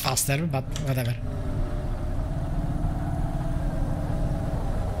not that faster, but whatever.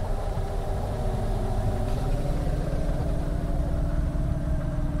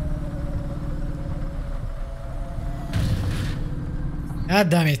 God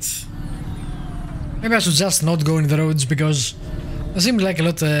damn it. Maybe I should just not go in the roads because they seem like a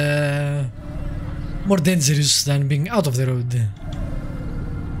lot more dangerous than being out of the road.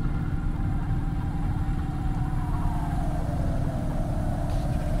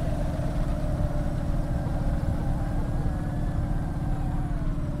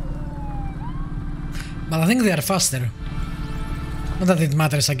 But I think they are faster. Not that it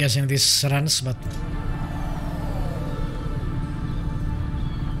matters, I guess, in these runs, but...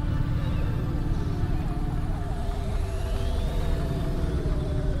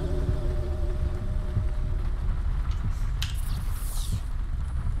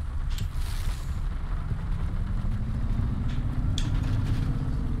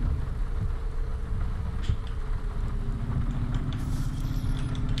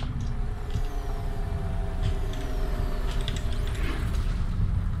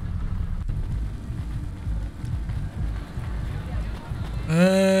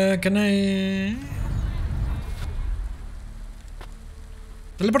 Can I...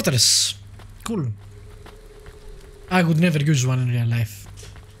 Teleporters. Cool. I would never use one in real life.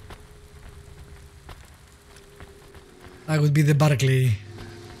 I would be the Barclay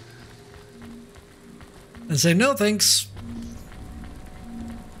and say no thanks.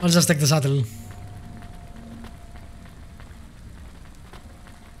 I'll just take the shuttle.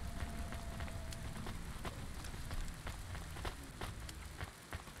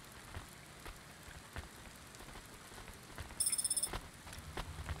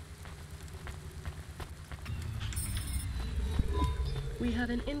 We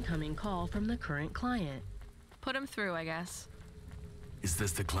have an incoming call from the current client. Put him through, I guess. Is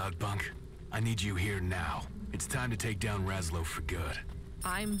this the Cloudpunk? I need you here now. It's time to take down Razlo for good.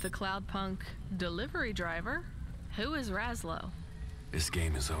 I'm the Cloudpunk delivery driver. Who is Razlo? This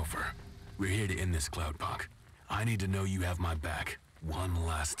game is over. We're here to end this, Cloudpunk. I need to know you have my back one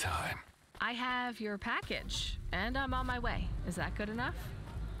last time. I have your package, and I'm on my way. Is that good enough?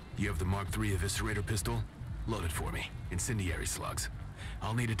 You have the Mark III Eviscerator pistol? Load it for me. Incendiary slugs.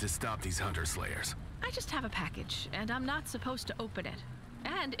 I'll need it to stop these hunter slayers. I just have a package, and I'm not supposed to open it.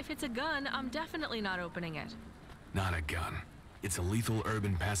 And if it's a gun, I'm definitely not opening it. Not a gun. It's a lethal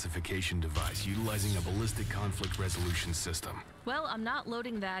urban pacification device utilizing a ballistic conflict resolution system. Well, I'm not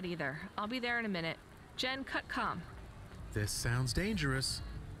loading that either. I'll be there in a minute. Jen, cut comm. This sounds dangerous.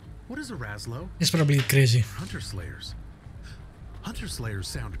 What is a Razlo? It's probably crazy. Hunter slayers. Hunter slayers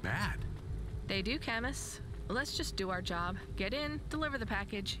sound bad. They do, Camus. Let's just do our job. Get in, deliver the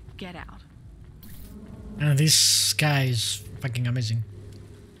package, get out. And this guy is fucking amazing.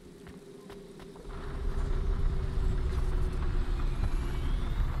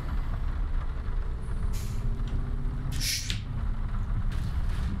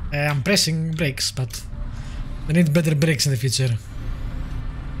 I'm pressing brakes, but we need better brakes in the future.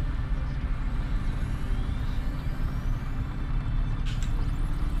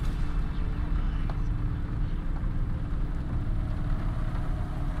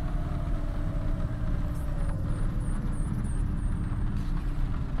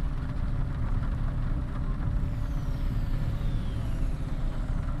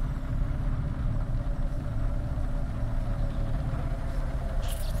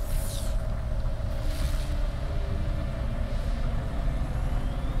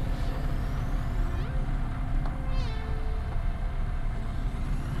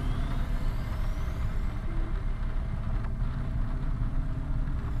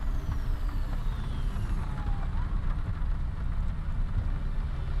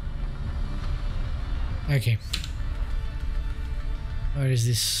 Okay. Where is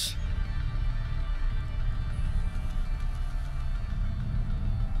this?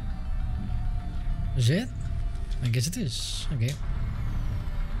 Is it? I guess it is. Okay.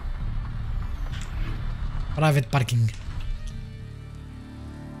 Private parking.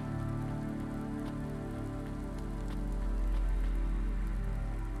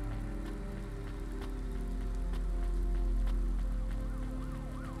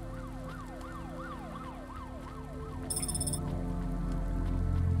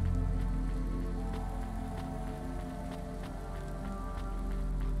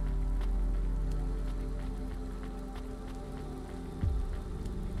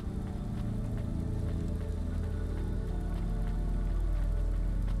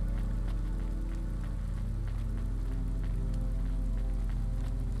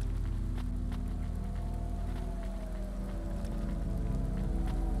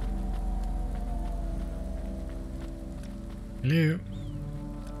 Hello.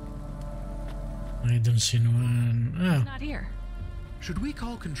 I don't see anyone. Oh. Not here. Should we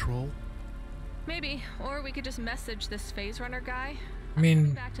call control? Maybe, or we could just message this phase runner guy. I mean, I'm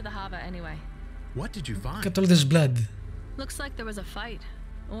coming back to the Hava anyway. What did you find? Got all this blood. Looks like there was a fight,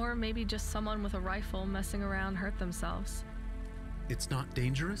 or maybe just someone with a rifle messing around hurt themselves. It's not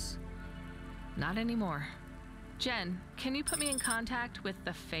dangerous? Not anymore. Jen, can you put me in contact with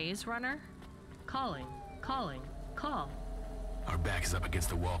the phase runner? Calling, call. Our back is up against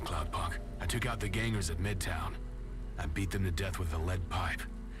the wall, Cloudpunk. I took out the gangers at Midtown. I beat them to death with a lead pipe.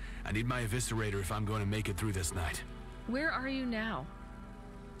 I need my eviscerator if I'm going to make it through this night. Where are you now?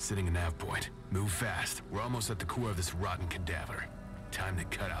 Sitting in nav point. Move fast. We're almost at the core of this rotten cadaver. Time to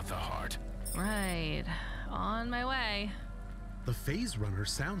cut out the heart. Right. On my way. The phase runner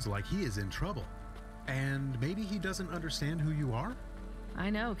sounds like he is in trouble. And maybe he doesn't understand who you are?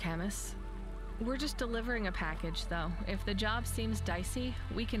 I know, Camus. We're just delivering a package, though. If the job seems dicey,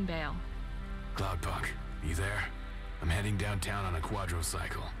 we can bail. Cloudpunk, you there? I'm heading downtown on a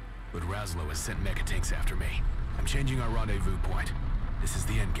quadrocycle, but Razlo has sent mecha tanks after me. I'm changing our rendezvous point. This is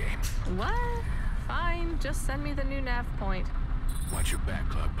the end game. What? Fine, just send me the new nav point. Watch your back,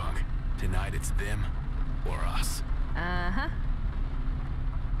 Cloudpunk. Tonight it's them or us. Uh-huh.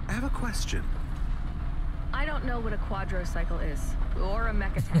 I have a question. I don't know what a quadrocycle is, or a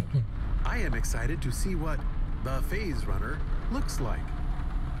mecha tank. I am excited to see what the phase runner looks like.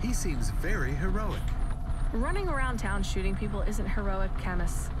 He seems very heroic. Running around town shooting people isn't heroic,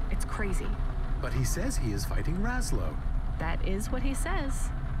 Camus. It's crazy. But he says he is fighting Razlo. That is what he says.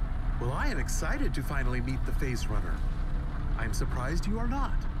 Well, I am excited to finally meet the phase runner. I'm surprised you are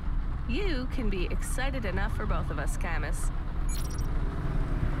not. You can be excited enough for both of us, Camus.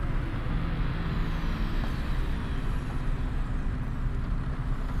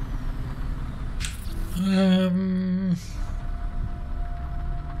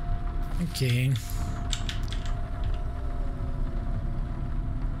 Okay.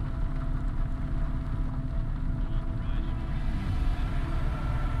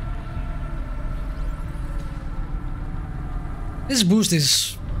 This boost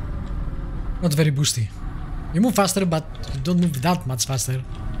is not very boosty. You move faster, but you don't move that much faster.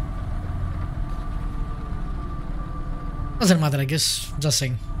 Doesn't matter, I guess. Just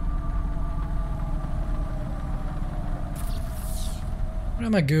saying. Where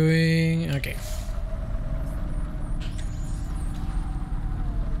am I going? Okay.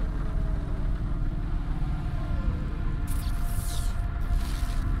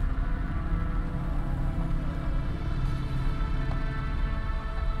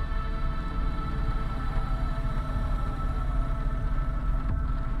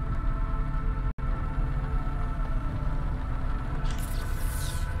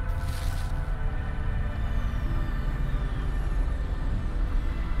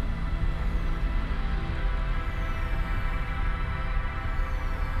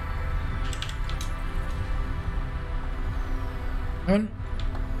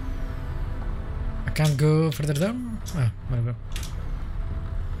 I can't go further down? Ah, there we go.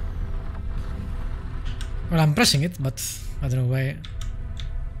 Well, I'm pressing it, but I don't know why.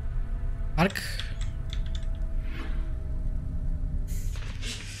 Park.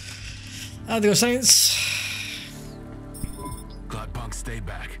 Adios, science. Cloudpunk, stay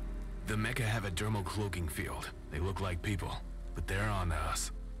back. The mecha have a dermal cloaking field. They look like people, but they're on to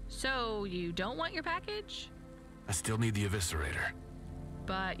us. So, you don't want your package? I still need the eviscerator.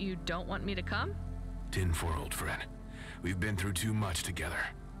 But you don't want me to come? 10-4, old friend. We've been through too much together.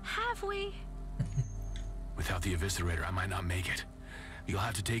 Have we? Without the eviscerator, I might not make it. You'll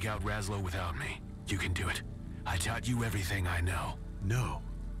have to take out Razlo without me. You can do it. I taught you everything I know. No.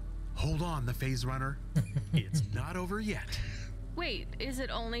 Hold on, the phase runner. It's not over yet. Wait, is it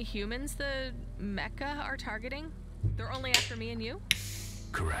only humans the mecha are targeting? They're only after me and you?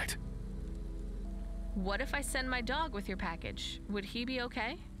 Correct. What if I send my dog with your package? Would he be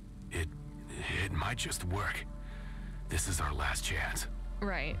okay? It might just work. This is our last chance.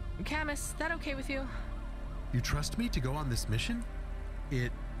 Right. Camus, that okay with you? You trust me to go on this mission?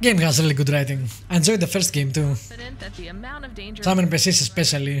 Game has really good writing. I enjoyed the first game too. Confident that the amount of danger Some NPCs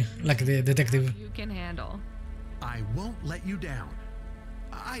especially, like the detective. you can handle. I won't let you down.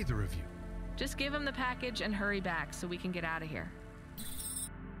 Either of you. Just give him the package and hurry back so we can get out of here.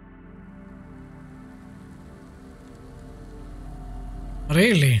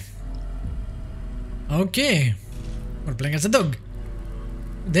 Really? Okay. We're playing as a dog.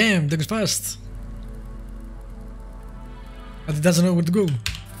 Damn, dog is fast. But it doesn't know where to go.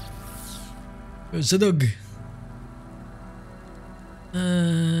 It's a dog.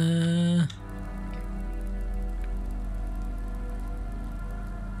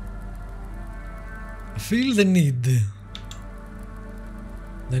 feel the need.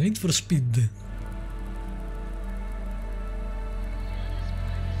 The need for speed.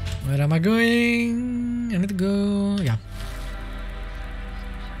 Where am I going? I need to go. Yeah.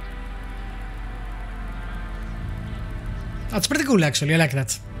 That's pretty cool actually, I like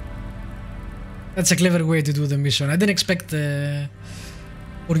that. That's a clever way to do the mission. I didn't expect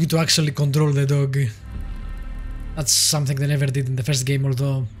for you to actually control the dog. That's something they never did in the first game,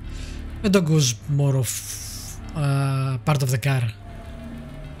 although the dog was more of part of the car.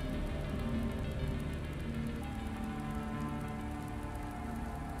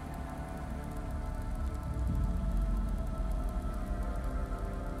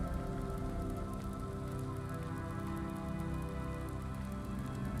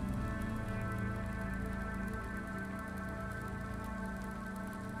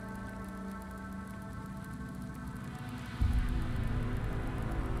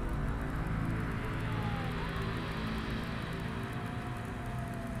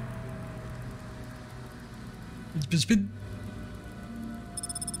 Speed.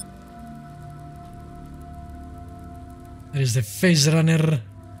 There is the phase runner.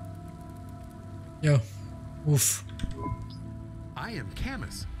 Yo, oof. I am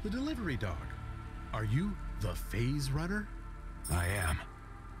Camus, the delivery dog. Are you the phase runner? I am.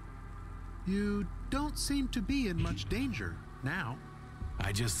 You don't seem to be in much danger now.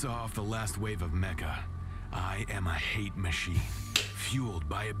 I just saw off the last wave of mecha. I am a hate machine, fueled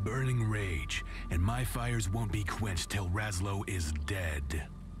by a burning rage, and my fires won't be quenched till Razlo is dead.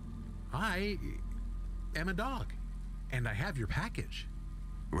 I am a dog, and I have your package.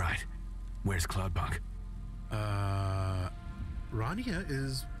 Right. Where's Cloudpunk? Rania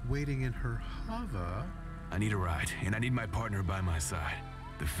is waiting in her hover. I need a ride, and I need my partner by my side.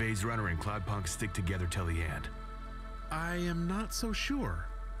 The Phase Runner and Cloudpunk stick together till the end. I am not so sure.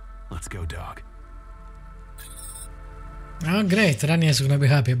 Let's go, dog. Oh great, Rania is gonna be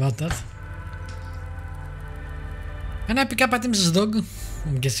happy about that. Can I pick up items as a dog?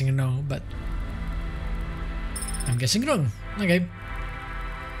 I'm guessing no, but I'm guessing wrong. Okay.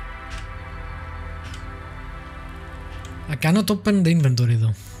 I cannot open the inventory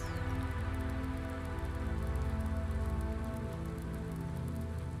though.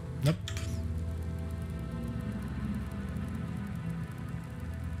 Nope.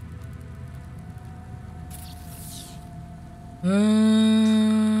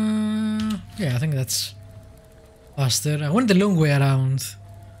 Yeah, I think that's faster. I went the long way around.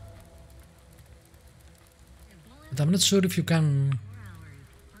 But I'm not sure if you can...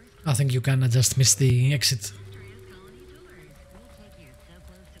 I think you can just miss the exit.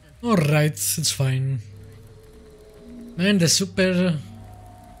 Alright, it's fine. And the super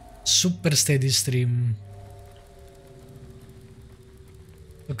steady stream.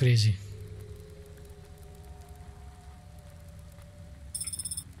 So crazy.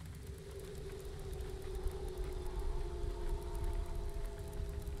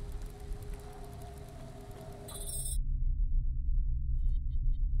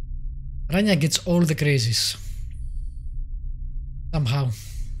 Rania gets all the crazies. Somehow.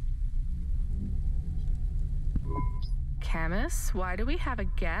 Camus, why do we have a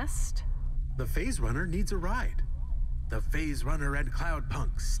guest? The Phase Runner needs a ride. The Phase Runner and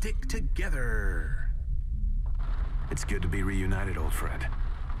Cloudpunk stick together. It's good to be reunited, old friend.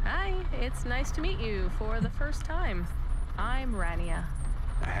 Hi, it's nice to meet you for the first time. I'm Rania.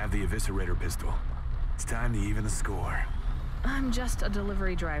 I have the Eviscerator pistol. It's time to even the score. I'm just a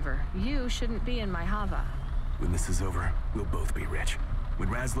delivery driver. You shouldn't be in my Hava. When this is over, we'll both be rich. When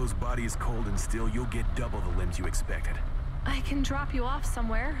Razlo's body is cold and still, you'll get double the limbs you expected. I can drop you off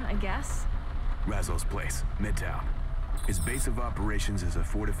somewhere, I guess. Razlo's place, Midtown. His base of operations is a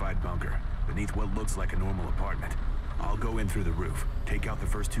fortified bunker beneath what looks like a normal apartment. I'll go in through the roof, take out the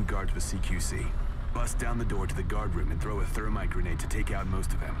first 2 guards with CQC, bust down the door to the guard room and throw a thermite grenade to take out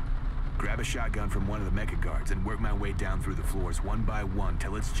most of them. Grab a shotgun from one of the mecha guards and work my way down through the floors one by one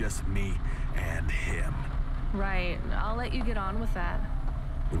till it's just me and him. Right, I'll let you get on with that.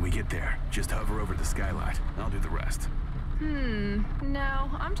 When we get there, just hover over the skylight. I'll do the rest. No,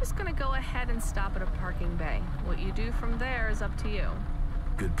 I'm just gonna go ahead and stop at a parking bay. What you do from there is up to you.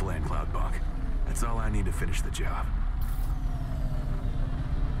 Good plan, Cloudpunk. That's all I need to finish the job.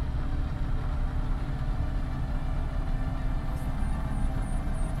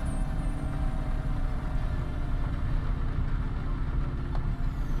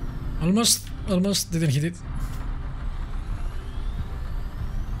 Almost didn't hit it.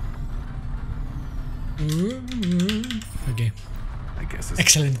 Okay. I guess it's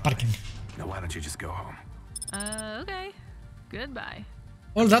excellent parking. Now why don't you just go home? Okay. Goodbye.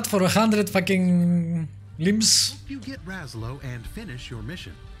 All that for 100 fucking limbs. Hope you get Razlo and finish your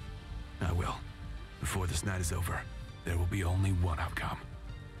mission. I will. Before this night is over, there will be only one outcome.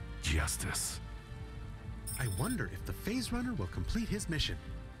 Justice. I wonder if the Phase Runner will complete his mission.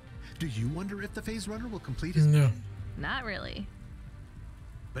 Do you wonder if the Phase Runner will complete his mission? Not really.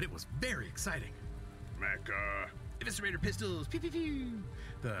 But it was very exciting. Mecha. Eviscerator pistols. Pew pew pew.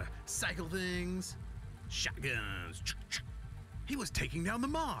 The cycle things. Shotguns. He was taking down the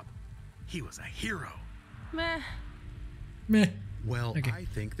mob. He was a hero. Meh. Meh. Well, Okay. I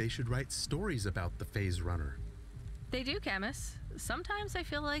think they should write stories about the Phase Runner. They do, Camus. Sometimes I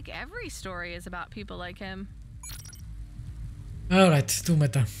feel like every story is about people like him. Alright, too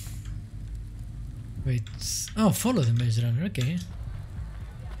meta. Wait. Oh, follow the Maze Runner, okay.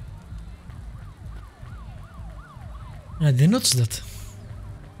 I did not see that.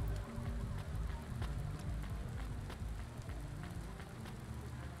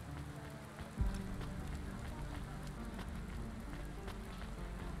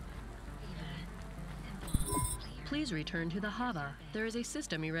 Please return to the Hava. There is a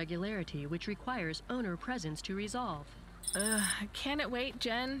system irregularity which requires owner presence to resolve. Can it wait,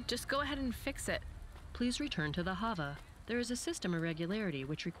 Jen? Just go ahead and fix it. Please return to the Hava. There is a system irregularity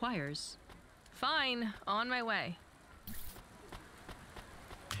which requires... Fine, on my way.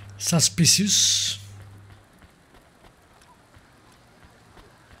 Suspicious.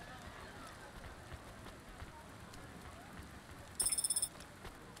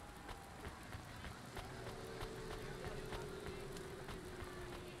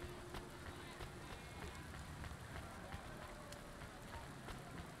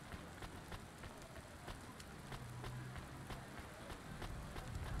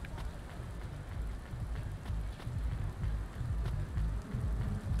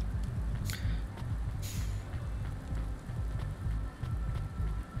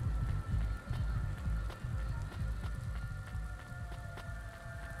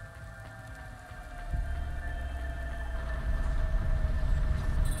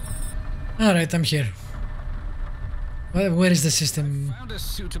 Alright, I'm here. Where is the system? Found a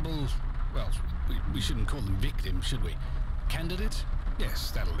suitable, well, we shouldn't call them victim, should we? Candidate? Yes,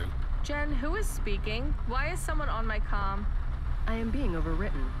 that'll do. Jen, who is speaking? Why is someone on my comm? I am being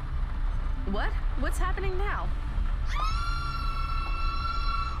overwritten. What? What's happening now?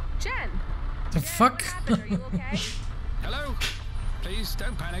 Jen! The fuck? Are you okay? Hello? Please,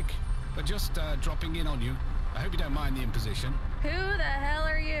 don't panic. We're just dropping in on you. I hope you don't mind the imposition. Who the hell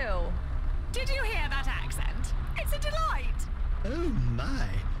are you? Did you hear that accent? It's a delight. Oh my,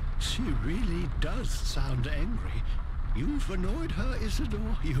 she really does sound angry. You've annoyed her,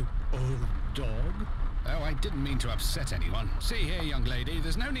 Isidore, you old dog. Oh, I didn't mean to upset anyone. See here, young lady,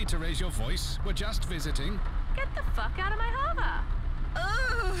 there's no need to raise your voice. We're just visiting. Get the fuck out of my Hava!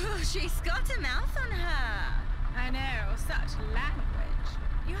 Oh, she's got a mouth on her. I know, such language.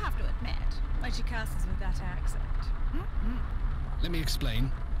 You have to admit, when she curses with that accent. Let me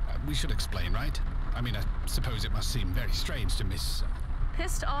explain. We should explain, right? I mean, I suppose it must seem very strange to miss...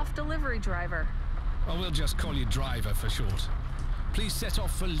 Pissed off delivery driver. Well, we'll just call you Driver for short. Please set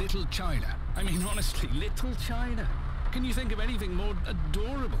off for Little China. I mean, honestly, Little China. Can you think of anything more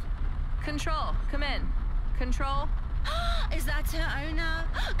adorable? Control, come in. Control. Is that her owner?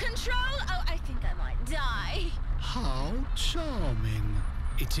 Control? Oh, I think I might die. How charming.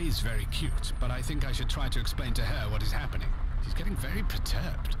 It is very cute, but I think I should try to explain to her what is happening. She's getting very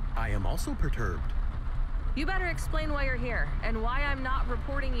perturbed. I am also perturbed. You better explain why you're here, and why I'm not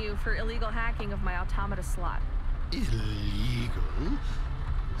reporting you for illegal hacking of my automata slot. Illegal?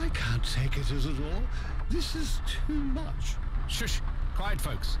 I can't take it, Isidore. This is too much. Shush! Quiet,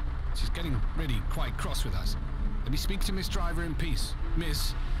 folks. She's getting really quite cross with us. Let me speak to Miss Driver in peace.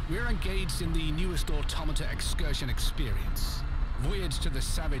 Miss, we're engaged in the newest automata excursion experience. Voyage to the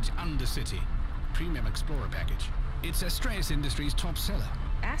Savage Undercity. Premium Explorer package. It's Astraeus Industries' top seller.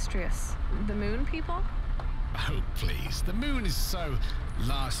 Astraeus? The moon people? Oh, please. The moon is so...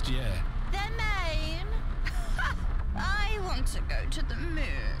 last year. The moon? I want to go to the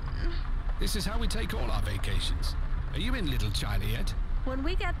moon. This is how we take all our vacations. Are you in Little China yet? When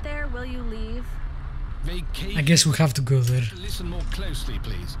we get there, will you leave? Vacation. I guess we have to go there. Listen more closely,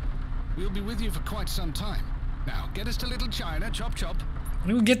 please. We'll be with you for quite some time. Now, get us to Little China, chop chop.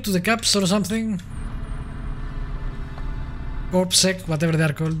 Can we get to the caps or something? CorpSec, whatever they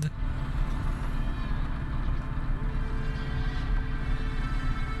are called.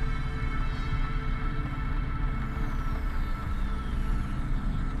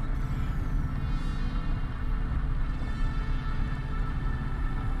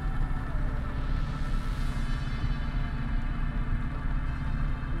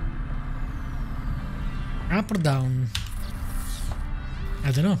 Up or down?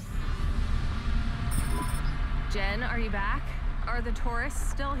 I don't know. Jen, are you back? Are the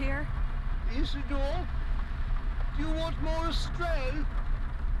tourists still here? Isidore, do you want more Astral?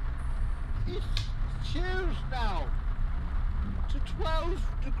 It's chills now. To 12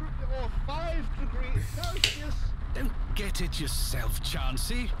 degrees or 5 degrees Celsius. Don't get it yourself,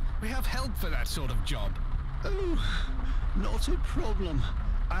 Chansey. We have help for that sort of job. Oh, not a problem.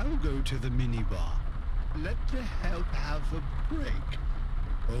 I'll go to the minibar. Let the help have a break.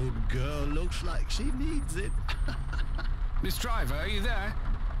 Old girl looks like she needs it. Miss Driver, are you there?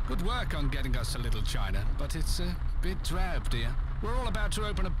 Good work on getting us a little china, but it's a bit drab, dear. We're all about to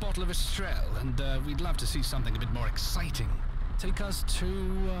open a bottle of Estrell, and we'd love to see something a bit more exciting. Take us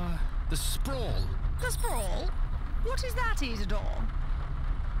to, the Sprawl. The Sprawl? What is that, Isidore?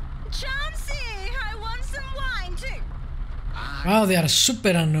 Chansey, I want some wine too. Wow, they are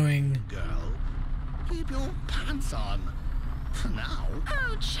super annoying. Girl, keep your pants on. For now.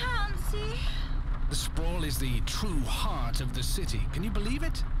 Oh, Chansey. The Sprawl is the true heart of the city. Can you believe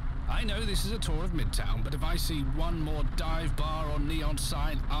it? I know this is a tour of Midtown, but if I see one more dive bar or neon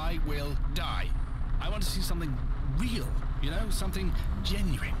sign, I will die. I want to see something real, you know, something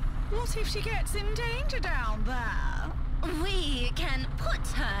genuine. What if she gets in danger down there? We can put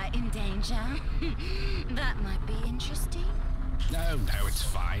her in danger. That might be interesting. No, it's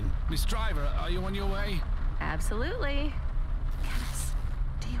fine. Miss Driver, are you on your way? Absolutely. Camus,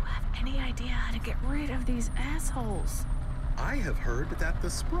 do you have any idea how to get rid of these assholes? I have heard that the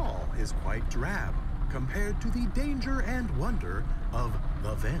Sprawl is quite drab compared to the danger and wonder of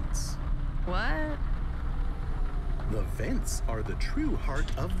the vents. What? The vents are the true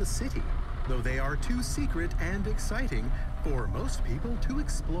heart of the city, though they are too secret and exciting for most people to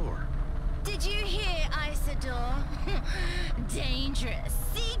explore. Did you hear, Isidore? Dangerous,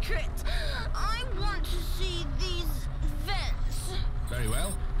 secret. I want to see these vents. Very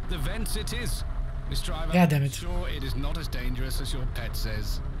well. The vents it is. Miss Driver, God damn it. Sure it is not as dangerous as your pet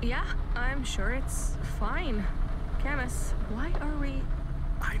says. Yeah, I'm sure it's fine. Camus, why are we...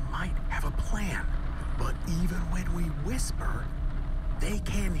 I might have a plan, but even when we whisper, they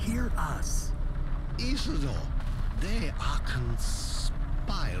can hear us. Isidore, they are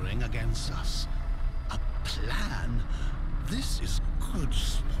conspiring against us. A plan? This is good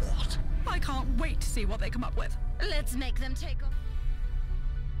sport. I can't wait to see what they come up with. Let's make them take off.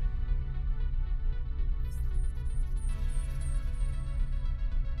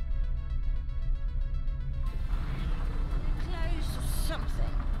 Clothes or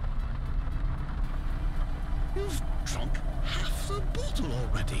something. You've drunk half the bottle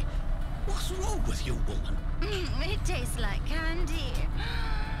already. What's wrong with you, woman? It tastes like candy.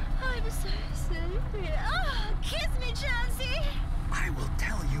 I'm so sleepy. Oh, kiss me, Chansey. I will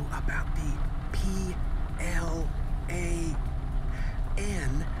tell you about the PLAN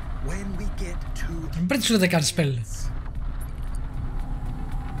when we get to... I'm pretty sure they can spell.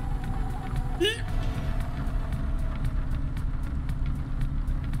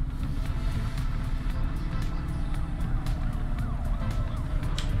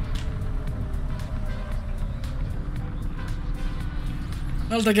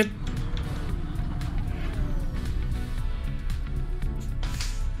 I'll take it.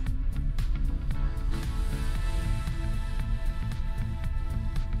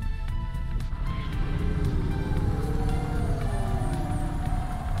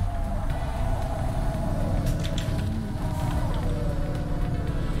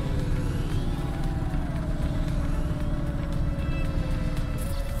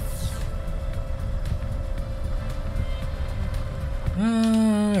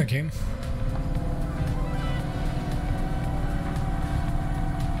 Okay.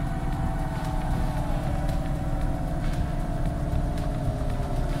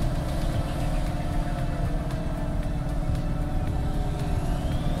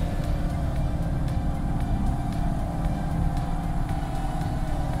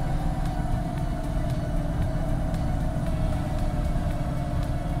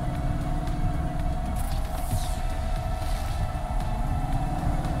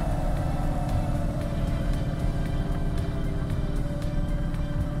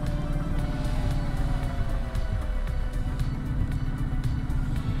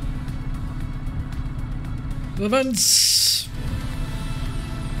 The vents.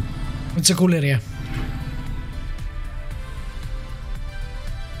 It's a cool area.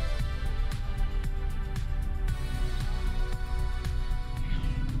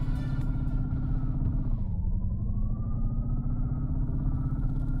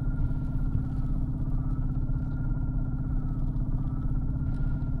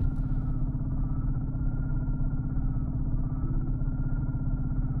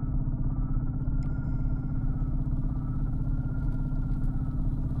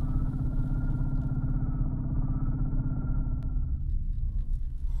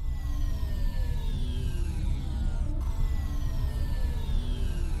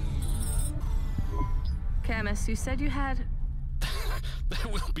 Camus, you said you had... There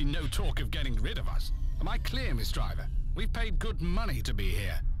will be no talk of getting rid of us. Am I clear, Miss Driver? We've paid good money to be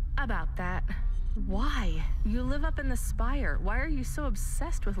here. About that. Why? You live up in the Spire. Why are you so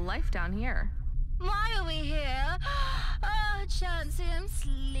obsessed with life down here? Why are we here? Oh, Chansey, I'm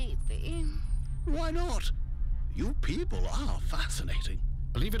sleepy. Why not? You people are fascinating.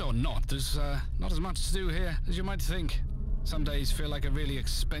 Believe it or not, there's not as much to do here as you might think. Some days feel like a really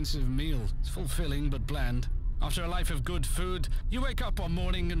expensive meal. It's fulfilling but bland. After a life of good food, you wake up one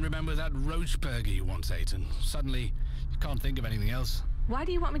morning and remember that roach burger you once ate, and suddenly you can't think of anything else. Why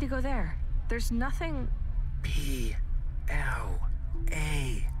do you want me to go there? There's nothing... P-L-A-N.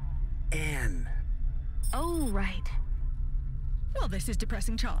 Oh, right. Well, this is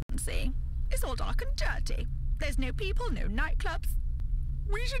depressing, Chansey. It's all dark and dirty. There's no people, no nightclubs.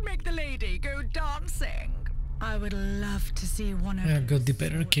 We should make the lady go dancing. I would love to see one of Go deeper,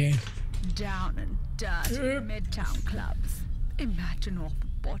 okay. down and dirty midtown clubs. Imagine all the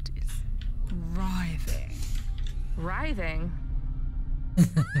bodies writhing. Writhing?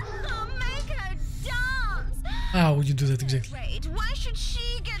 Oh, make her dance! How would you do that exactly? Wait, why should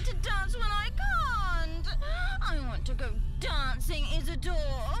she get to dance when I can't? I want to go dancing, Isidore.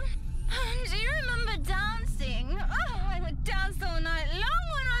 Do you remember dancing? Oh, I would dance all night long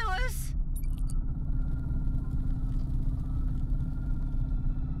when I was...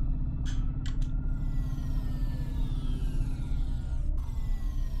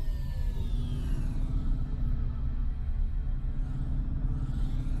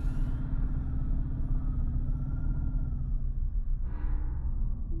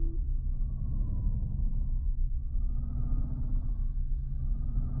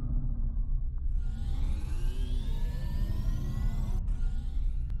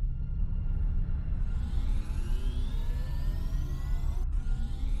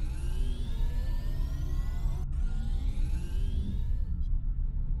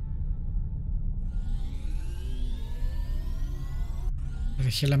 Where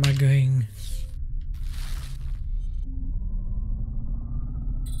the hell am I going?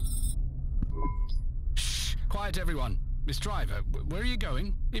 Shh! Quiet, everyone. Miss Driver, where are you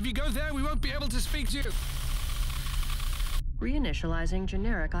going? If you go there, we won't be able to speak to you. Reinitializing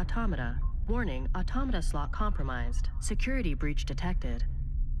generic automata. Warning, automata slot compromised. Security breach detected.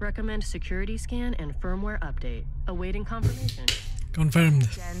 Recommend security scan and firmware update. Awaiting confirmation. Confirmed.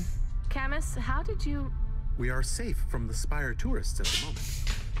 Jen. Camus, how did you... We are safe from the Spire tourists at the moment.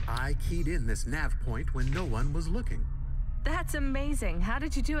 I keyed in this nav point when no one was looking. That's amazing. How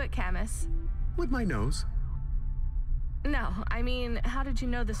did you do it, Camus? With my nose. No, I mean, how did you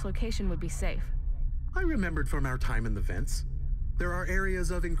know this location would be safe? I remembered from our time in the vents. There are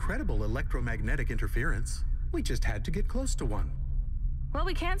areas of incredible electromagnetic interference. We just had to get close to one. Well,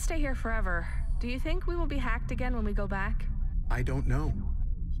 we can't stay here forever. Do you think we will be hacked again when we go back? I don't know.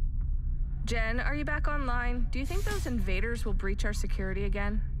 Jen, are you back online? Do you think those invaders will breach our security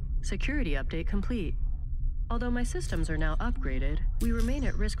again? Security update complete. Although my systems are now upgraded, we remain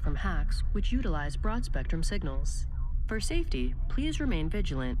at risk from hacks which utilize broad-spectrum signals. For safety, please remain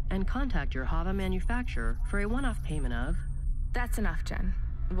vigilant and contact your Hava manufacturer for a one-off payment of... That's enough, Jen.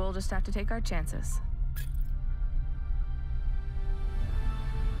 We'll just have to take our chances.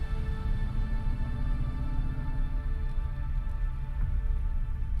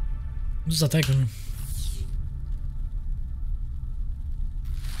 Who's that icon?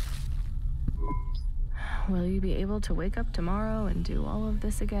 Will you be able to wake up tomorrow and do all of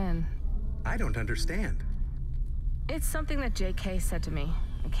this again? I don't understand. It's something that JK said to me.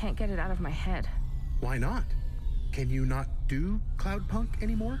 I can't get it out of my head. Why not? Can you not do Cloudpunk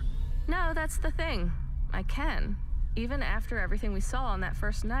anymore? No, that's the thing. I can. Even after everything we saw on that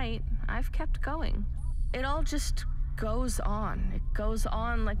first night, I've kept going. It all just goes on. It goes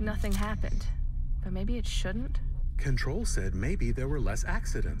on like nothing happened. But maybe it shouldn't? Control said maybe there were less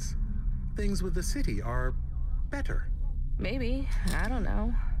accidents. Things with the city are better. Maybe. I don't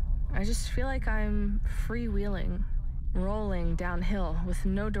know. I just feel like I'm freewheeling, rolling downhill with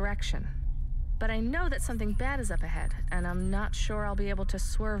no direction. But I know that something bad is up ahead, and I'm not sure I'll be able to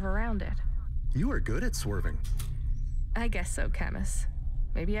swerve around it. You are good at swerving. I guess so, Camus.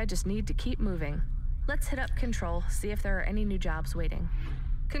 Maybe I just need to keep moving. Let's hit up Control, see if there are any new jobs waiting.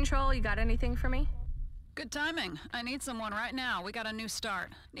 Control, you got anything for me? Good timing. I need someone right now. We got a new start.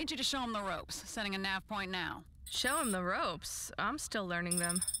 Need you to show him the ropes. Setting a nav point now. Show him the ropes. I'm still learning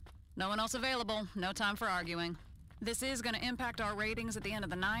them. No one else available. No time for arguing. This is gonna impact our ratings at the end of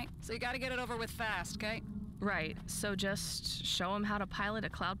the night, so you gotta get it over with fast, okay? Right, so just show him how to pilot a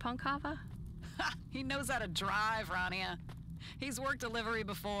Cloudpunk Hava? Ha! He knows how to drive, Rania. He's worked delivery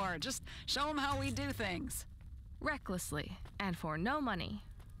before. Just show him how we do things. Recklessly, and for no money.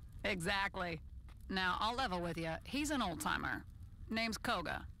 Exactly. Now, I'll level with you. He's an old-timer. Name's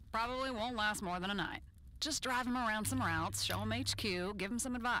Koga. Probably won't last more than a night. Just drive him around some routes, show him HQ, give him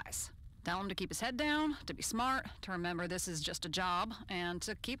some advice. Tell him to keep his head down, to be smart, to remember this is just a job, and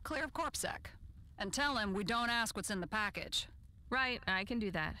to keep clear of CorpSec. And tell him we don't ask what's in the package. Right, I can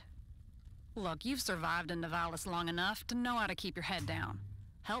do that. Look, you've survived in Nivalis long enough to know how to keep your head down.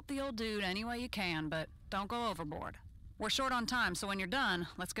 Help the old dude any way you can, but don't go overboard. We're short on time, so when you're done,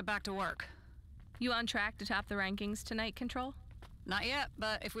 let's get back to work. You on track to top the rankings tonight, Control? Not yet,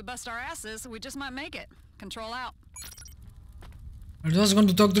 but if we bust our asses, we just might make it. Control out. I just want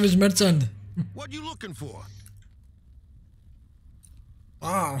to talk to his merchant. What you looking for?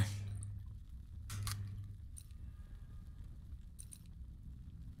 Ah.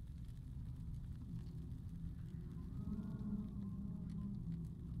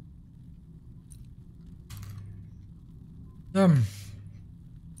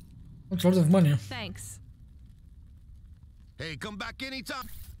 That's a lot of money. Thanks. Hey, come back anytime.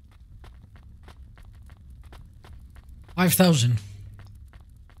 5,000.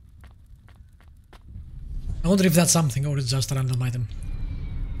 I wonder if that's something or it's just a random item.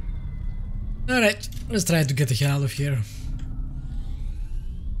 Alright, let's try to get the hell out of here.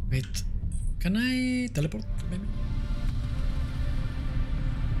 Wait, can I teleport maybe?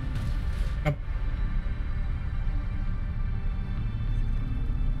 Yep.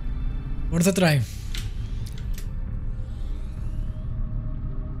 Worth a try.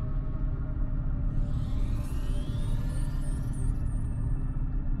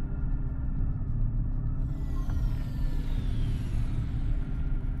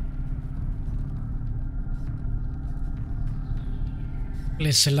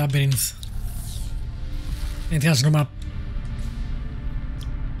 It's a labyrinth. It has no map.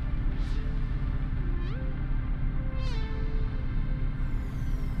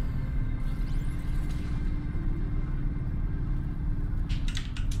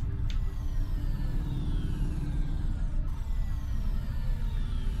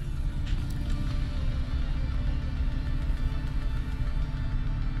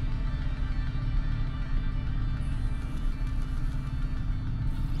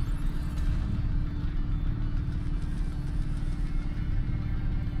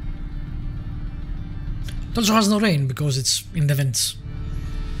 It also has no rain because it's in the vents.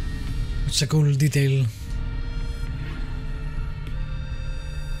 It's a cool detail.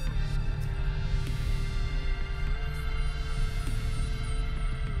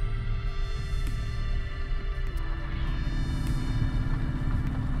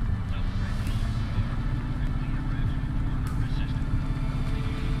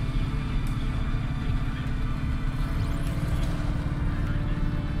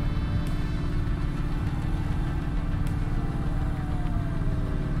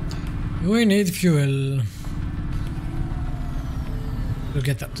 We need fuel. We'll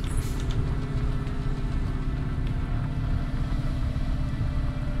get that.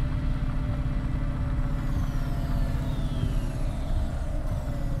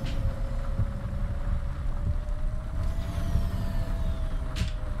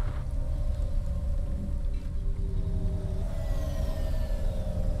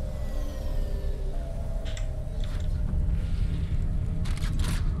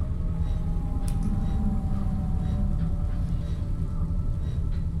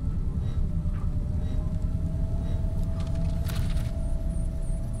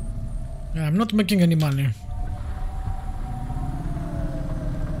 I'm not making any money.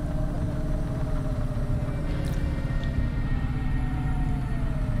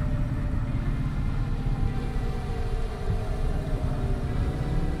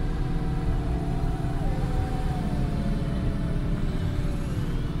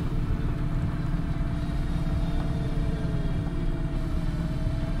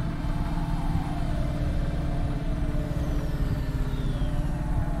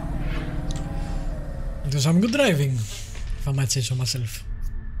 Do some good driving, if I might say so myself.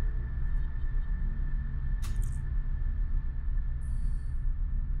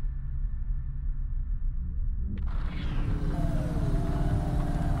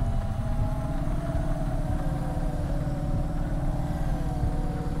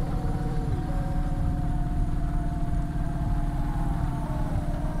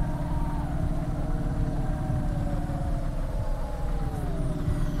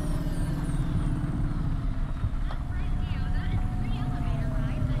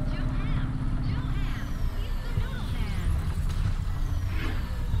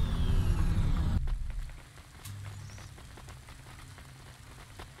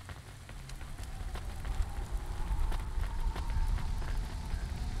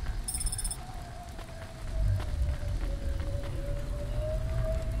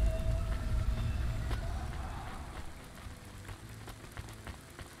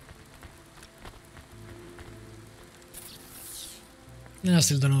 I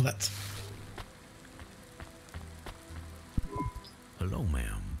still don't know that. Hello,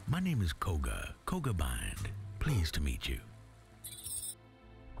 ma'am. My name is Koga Bind. Pleased to meet you.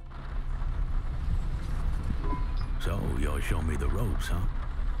 So, you'll show me the ropes, huh?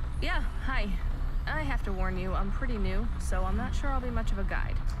 Yeah, hi. I have to warn you, I'm pretty new, so I'm not sure I'll be much of a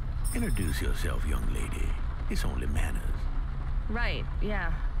guide. Introduce yourself, young lady. It's only manners. Right,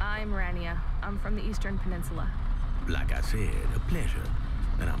 yeah. I'm Rania. I'm from the Eastern Peninsula. Like I said, a pleasure.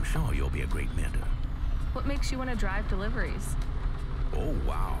 And I'm sure you'll be a great mentor. What makes you want to drive deliveries? Oh,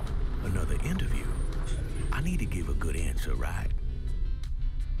 wow. Another interview. I need to give a good answer, right?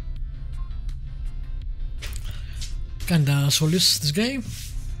 Kinda soulless, this guy.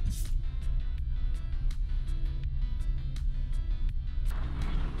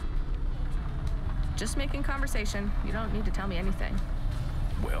 Just making conversation. You don't need to tell me anything.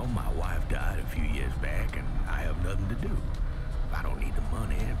 Well, my wife died a few years back, and I have nothing to do. I don't need the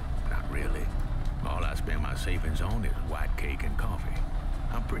money, not really. All I spend my savings on is white cake and coffee.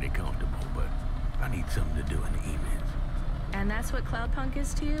 I'm pretty comfortable, but I need something to do in the evenings. And that's what Cloudpunk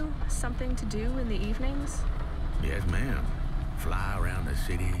is to you? Something to do in the evenings? Yes, ma'am. Fly around the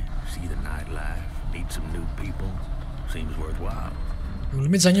city, see the nightlife, meet some new people. Seems worthwhile. We'll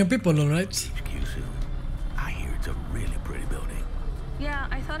meet some new people, alright? HQ soon. I hear it's a really pretty building. Yeah,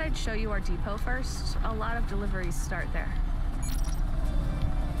 I thought I'd show you our depot first. A lot of deliveries start there.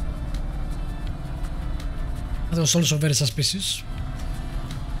 That was also very suspicious.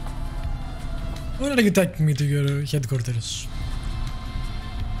 Why are you taking me to your headquarters?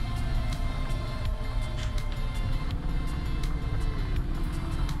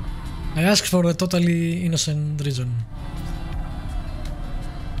 I asked for a totally innocent reason.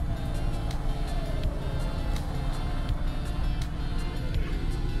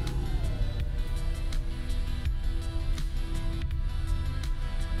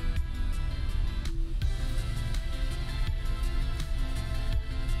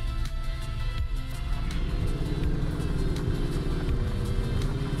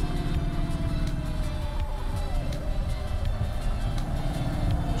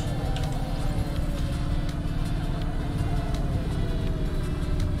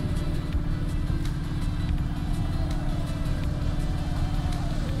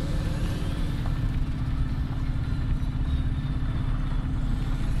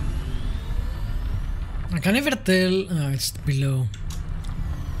 I can never tell. Oh, it's below.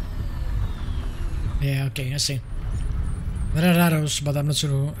 Yeah, okay, I see. There are arrows, but I'm not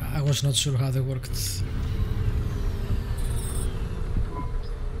sure. I was not sure how they worked.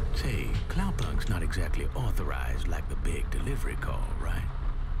 Say, Cloudpunk's not exactly authorized like the big delivery call, right?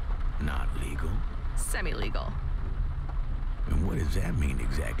 Not legal? Semi-legal. And what does that mean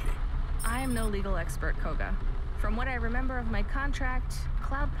exactly? I am no legal expert, Koga. From what I remember of my contract,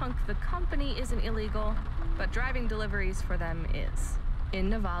 Cloudpunk the company isn't illegal, but driving deliveries for them is. In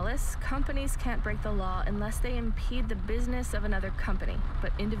Nivalis, companies can't break the law unless they impede the business of another company,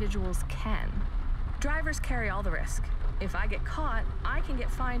 but individuals can. Drivers carry all the risk. If I get caught, I can get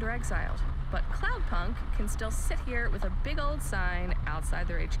fined or exiled, but Cloudpunk can still sit here with a big old sign outside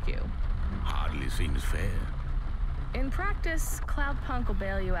their HQ. Hardly seems fair. In practice, Cloudpunk will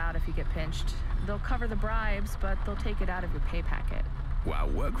bail you out if you get pinched. They'll cover the bribes, but they'll take it out of your pay packet. Why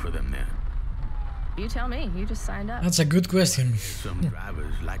work for them then? You tell me, you just signed up. That's a good question. Some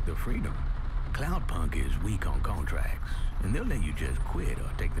drivers like the freedom. Cloudpunk is weak on contracts, and they'll let you just quit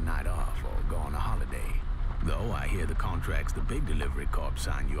or take the night off or go on a holiday. Though I hear the contracts the big delivery corps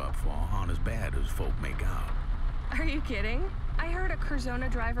sign you up for aren't as bad as folk make out. Are you kidding? I heard a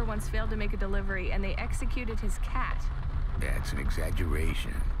Curzona driver once failed to make a delivery and they executed his cat. That's an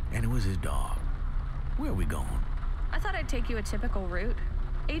exaggeration, and it was his dog. Where are we going? I thought I'd take you a typical route.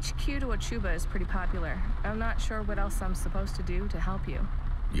 HQ to Achuba is pretty popular. I'm not sure what else I'm supposed to do to help you.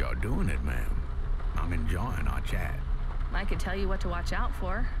 You're doing it, ma'am. I'm enjoying our chat. I could tell you what to watch out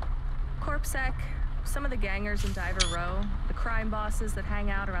for. CorpSec, some of the gangers in Diver Row, the crime bosses that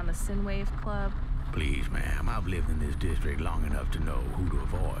hang out around the Synwave Club. Please, ma'am, I've lived in this district long enough to know who to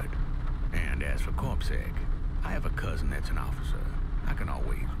avoid. And as for CorpSec, I have a cousin that's an officer. I can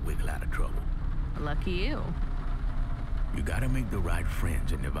always wiggle out of trouble. Lucky you. You gotta make the right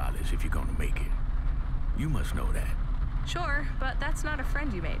friends in Nivalis if you're gonna make it. You must know that. Sure, but that's not a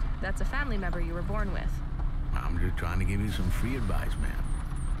friend you made. That's a family member you were born with. I'm just trying to give you some free advice, ma'am.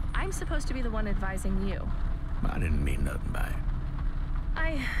 I'm supposed to be the one advising you. I didn't mean nothing by it.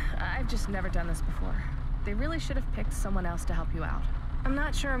 I've just never done this before. They really should have picked someone else to help you out. I'm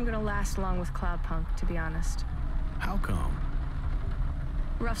not sure I'm gonna last long with Cloudpunk, to be honest. How come?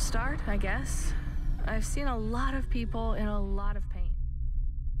 Rough start, I guess. I've seen a lot of people in a lot of pain.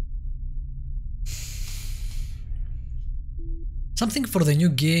 Something for the new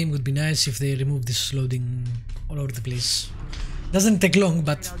game would be nice if they remove this loading all over the place. Doesn't take long,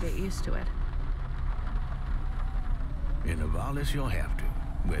 but I'll get used to it. In Nivalis, you'll have to,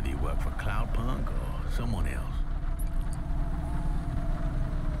 whether you work for Cloudpunk or someone else.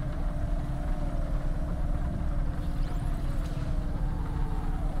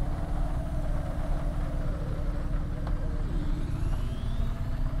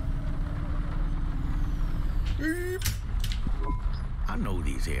 I know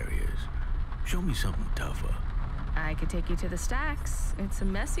these areas. Show me something tougher. I could take you to the stacks. It's a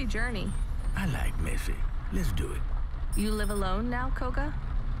messy journey. I like messy. Let's do it. You live alone now, Koga?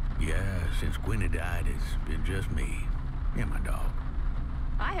 Yeah, since Gwenny died, it's been just me and my dog.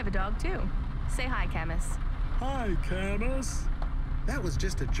 I have a dog too. Say hi, Camus. Hi, Camus. That was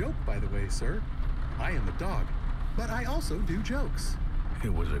just a joke, by the way, sir. I am a dog, but I also do jokes.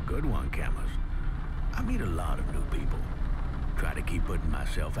 It was a good one, Camus. I meet a lot of new people. Try to keep putting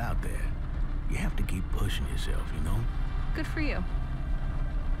myself out there. You have to keep pushing yourself, you know? Good for you.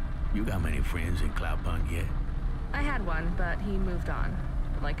 You got many friends in Cloudpunk yet? I had one, but he moved on.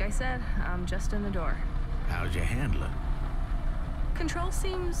 Like I said, I'm just in the door. How's your handler? Control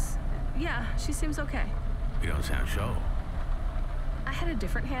seems... yeah, she seems okay. You don't sound sure. I had a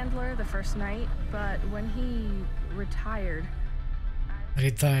different handler the first night, but when he retired...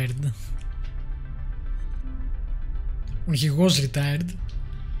 When he was retired,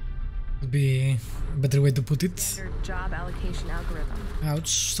 would be a better way to put it. Job allocation algorithm. Ouch,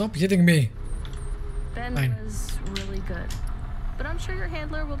 stop hitting me. Ben Fine. was really good. But I'm sure your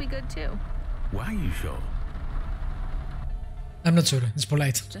handler will be good too. Why are you sure? I'm not sure, it's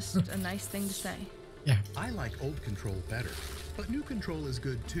polite. Just a nice thing to say. Yeah. I like old control better, but new control is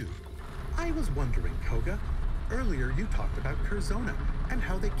good too. I was wondering, Koga, earlier you talked about Curzona and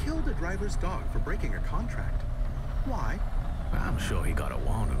how they killed a driver's dog for breaking a contract. Why? I'm sure he got a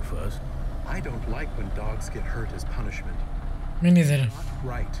warning first. I don't like when dogs get hurt as punishment. Me neither. Not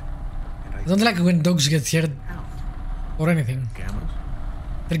right. And I don't like when dogs get hurt or anything. Camus?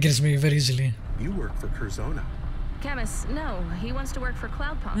 Triggers me very easily. You work for Curzona. Camus, no, he wants to work for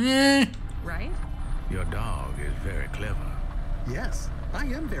Cloudpunk. Right? Your dog is very clever. Yes, I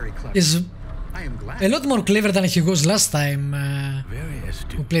am very clever. He's I am glad. a lot more clever than he was last time Very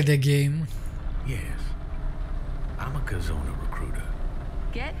astute. we played the game. Yes. I'm a Curzona recruiter.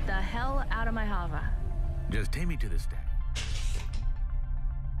 Get the hell out of my hava. Just take me to the stack.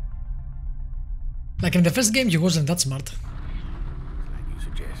 Like in the first game, he wasn't that smart. Like you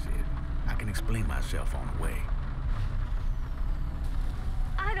suggested. I can explain myself on the way.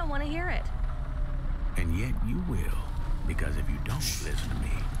 I don't want to hear it. And yet you will. Because if you don't listen to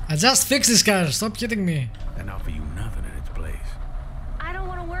me, I just fixed this car, stop hitting me. then I'll offer you nothing in its place. I don't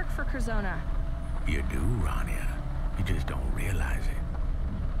want to work for Curzona. You do, Rania. You just don't realize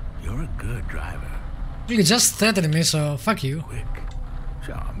it. You're a good driver. You just threatened me, so fuck you. Quick.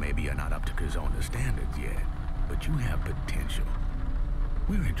 Sure, maybe you're not up to Curzona standards yet, but you have potential.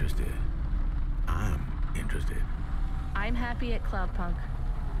 We're interested. I'm interested. I'm happy at Cloudpunk.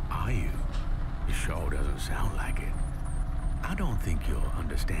 Are you? It sure doesn't sound like it. I don't think you're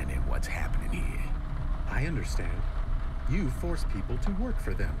understanding what's happening here. I understand. You force people to work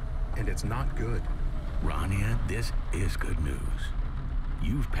for them, and it's not good. Rania, this is good news.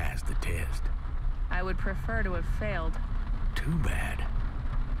 You've passed the test. I would prefer to have failed. Too bad.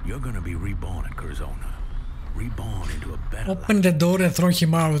 You're gonna be reborn at Curzona. Reborn into a better Open the door and throw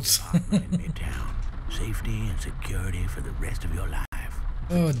him out. in Midtown. Safety and security for the rest of your life.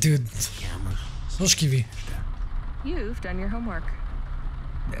 Oh, dude. Camus. So skivvy. You've done your homework.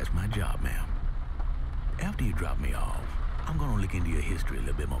 That's my job, ma'am. After you drop me off, I'm gonna look into your history a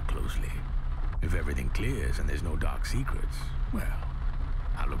little bit more closely. If everything clears and there's no dark secrets, well,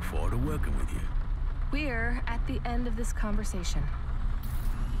 I look forward to working with you. We're at the end of this conversation.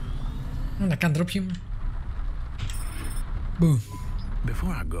 I can't drop him. Boo.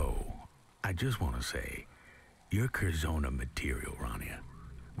 Before I go, I just want to say, you're Curzona material, Rania.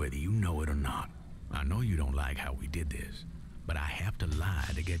 Whether you know it or not. I know you don't like how we did this, but I have to lie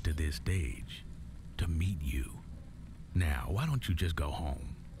to get to this stage. To meet you. Now, why don't you just go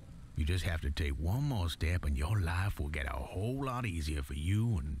home? You just have to take one more step and your life will get a whole lot easier for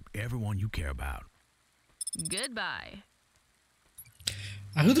you and everyone you care about. Goodbye.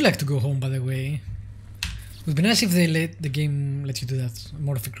 I would like to go home, by the way. It would be nice if they let the game let you do that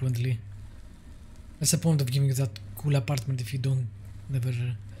more frequently. What's the point of giving you that cool apartment if you don't never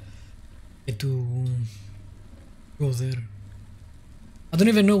get to go there? I don't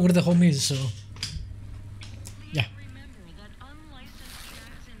even know where the home is, so yeah. Remember that unlicensed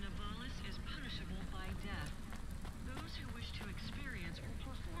acts in Nivalis is punishable by death. Those who wish to experience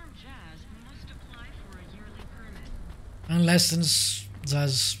Unlicensed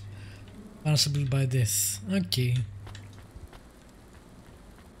jazz punishable by death. Okay.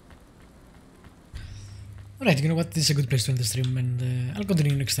 Alright, you know what? This is a good place to end the stream, and I'll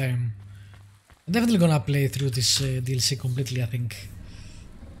continue next time. I'm definitely gonna play through this DLC completely, I think.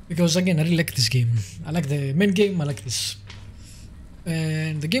 Because again, I really like this game. I like the main game, I like this.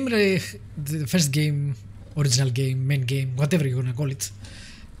 And the game, the first game, original game, main game, whatever you wanna call it,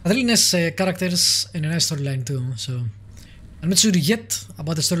 had really nice characters and a nice storyline too, so I'm not sure yet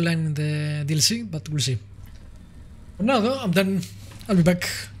about the storyline in the DLC, but we'll see. For now though, I'm done. I'll be back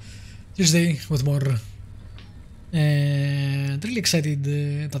Tuesday with more. And really excited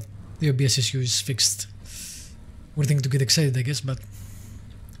that the OBS issue is fixed. Weird thing to get excited, I guess, but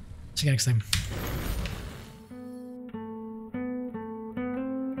see you next time.